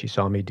 And she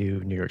saw me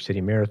do New York City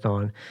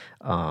Marathon.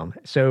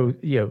 So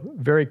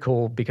very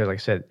cool because like I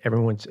said,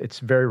 it's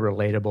very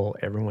relatable.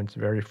 Everyone's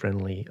very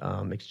friendly,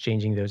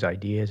 exchanging those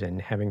ideas and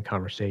having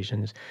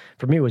conversations.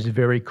 For me, it was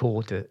very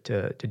cool to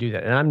do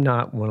that. And I'm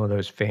not one of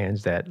those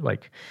fans that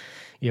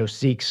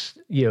seeks,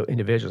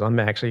 individuals. I'm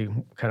actually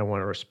kind of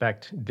want to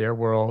respect their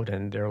world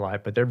and their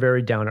life, but they're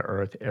very down to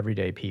earth,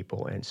 everyday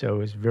people. And so it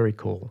was very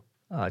cool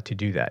to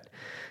do that.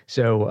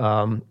 So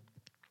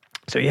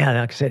yeah,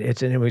 like I said,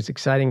 it was an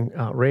exciting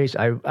race.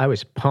 I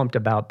was pumped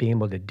about being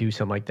able to do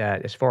something like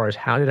that. As far as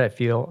how did I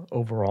feel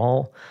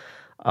overall?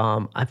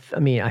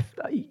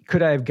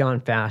 Could I have gone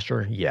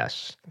faster?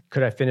 Yes.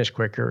 Could I finish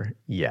quicker?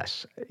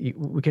 Yes.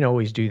 We can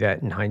always do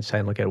that in hindsight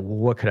and look at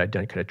what could I have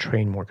done? Could I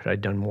train more? Could I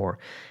have done more?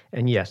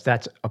 And yes,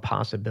 that's a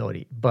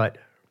possibility. But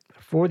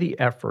for the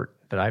effort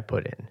that I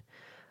put in,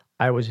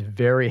 I was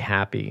very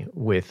happy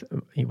with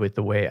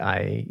the way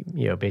I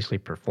basically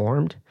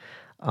performed,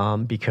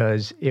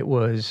 because it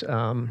was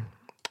I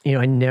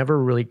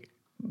never really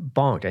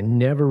bonked. I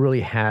never really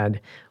had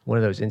one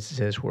of those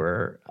instances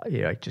where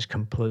I just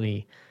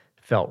completely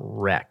felt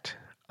wrecked.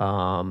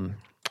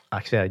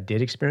 Like I said, I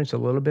did experience a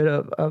little bit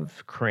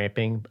of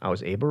cramping. I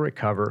was able to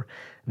recover.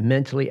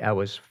 Mentally, I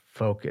was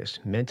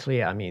focused.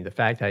 Mentally, the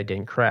fact that I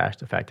didn't crash,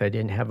 the fact that I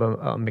didn't have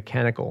a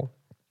mechanical,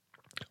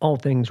 all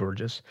things were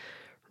just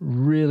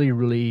really,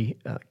 really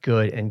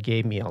good and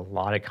gave me a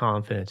lot of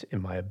confidence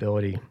in my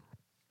ability,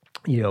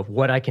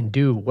 what I can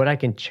do, what I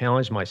can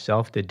challenge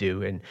myself to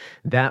do. And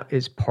that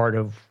is part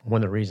of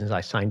one of the reasons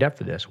I signed up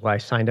for this, why I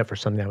signed up for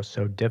something that was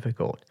so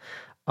difficult.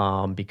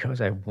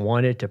 Because I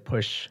wanted to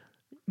push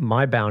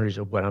my boundaries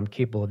of what I'm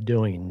capable of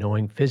doing and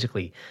knowing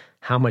physically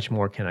how much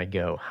more can I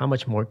go, how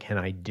much more can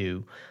I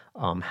do,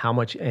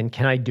 and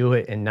can I do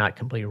it and not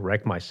completely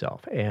wreck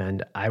myself?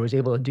 And I was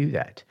able to do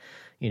that.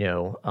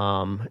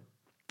 I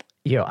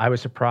was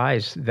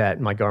surprised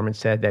that my Garmin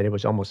said that it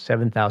was almost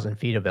 7,000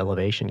 feet of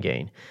elevation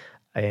gain.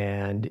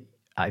 And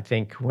I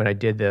think when I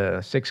did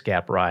the 6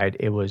 gap ride,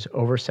 it was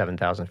over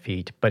 7,000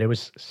 feet, but it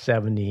was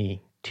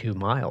 72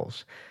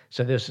 miles.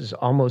 So this is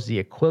almost the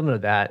equivalent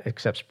of that,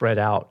 except spread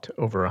out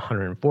over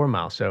 104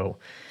 miles. So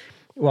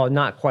while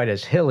not quite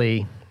as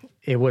hilly,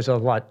 it was a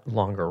lot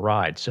longer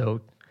ride.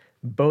 So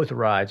both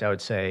rides, I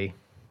would say,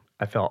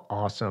 I felt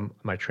awesome.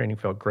 My training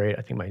felt great.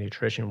 I think my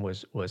nutrition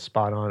was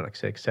spot on, like I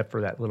said, except for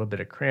that little bit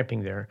of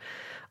cramping there.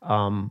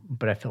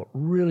 But I felt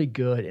really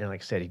good. And like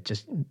I said,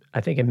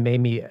 I think it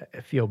made me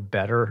feel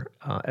better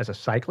as a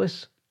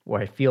cyclist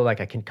where I feel like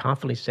I can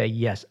confidently say,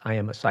 yes, I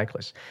am a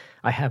cyclist.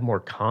 I have more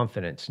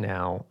confidence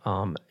now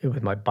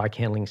with my bike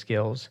handling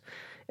skills.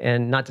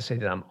 And not to say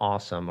that I'm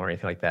awesome or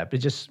anything like that, but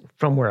just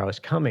from where I was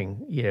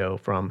coming,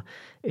 from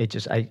it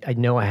just, I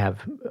know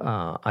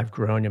I've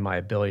grown in my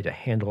ability to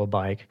handle a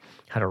bike,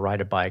 how to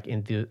ride a bike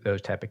in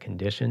those type of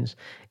conditions,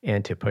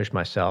 and to push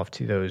myself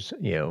to those,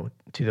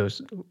 to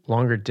those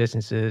longer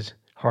distances,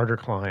 harder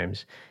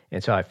climbs.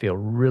 And so I feel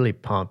really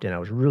pumped, and I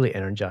was really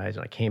energized.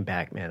 And I came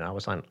back, man, I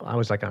was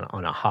like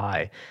on a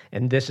high.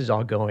 And this is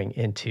all going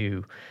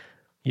into,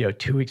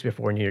 2 weeks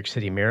before New York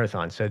City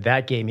Marathon. So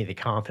that gave me the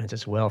confidence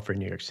as well for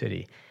New York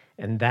City.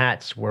 And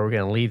that's where we're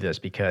going to leave this,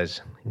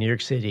 because New York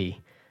City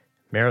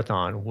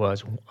Marathon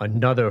was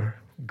another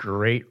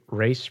great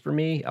race for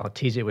me. I'll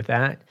tease it with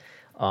that.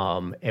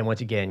 And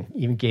once again,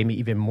 even gave me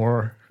even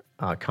more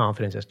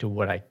confidence as to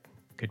what I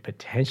could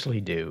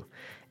potentially do.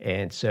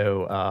 And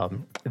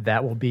so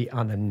that will be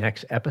on the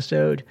next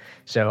episode.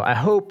 So I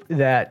hope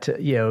that,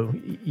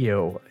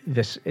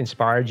 this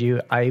inspired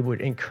you. I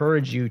would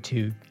encourage you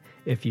to,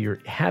 if you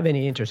have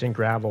any interest in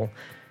gravel,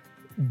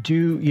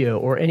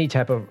 or any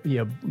type of,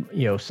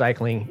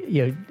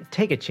 cycling,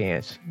 take a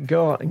chance,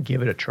 go out and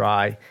give it a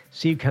try,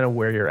 see kind of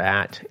where you're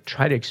at,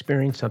 try to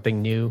experience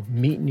something new,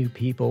 meet new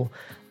people.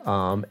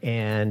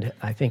 And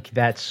I think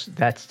that's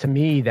to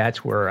me,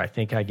 that's where I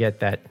think I get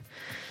that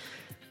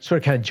sort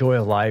of kind of joy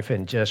of life,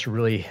 and just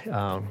really,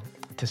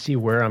 to see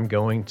where I'm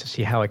going, to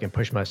see how I can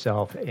push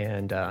myself,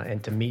 and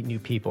to meet new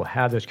people,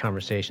 have those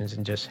conversations,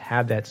 and just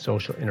have that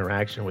social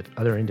interaction with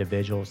other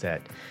individuals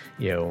that,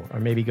 are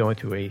maybe going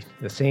through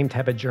the same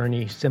type of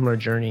journey, similar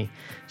journey.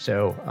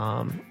 So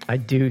I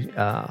do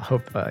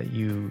hope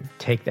you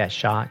take that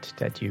shot,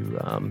 that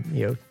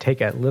you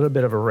take a little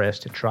bit of a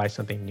risk to try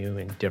something new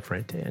and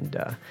different.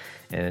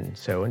 And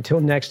so until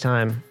next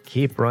time,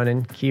 keep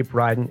running, keep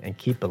riding, and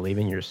keep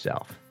believing in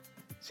yourself.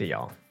 See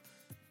y'all.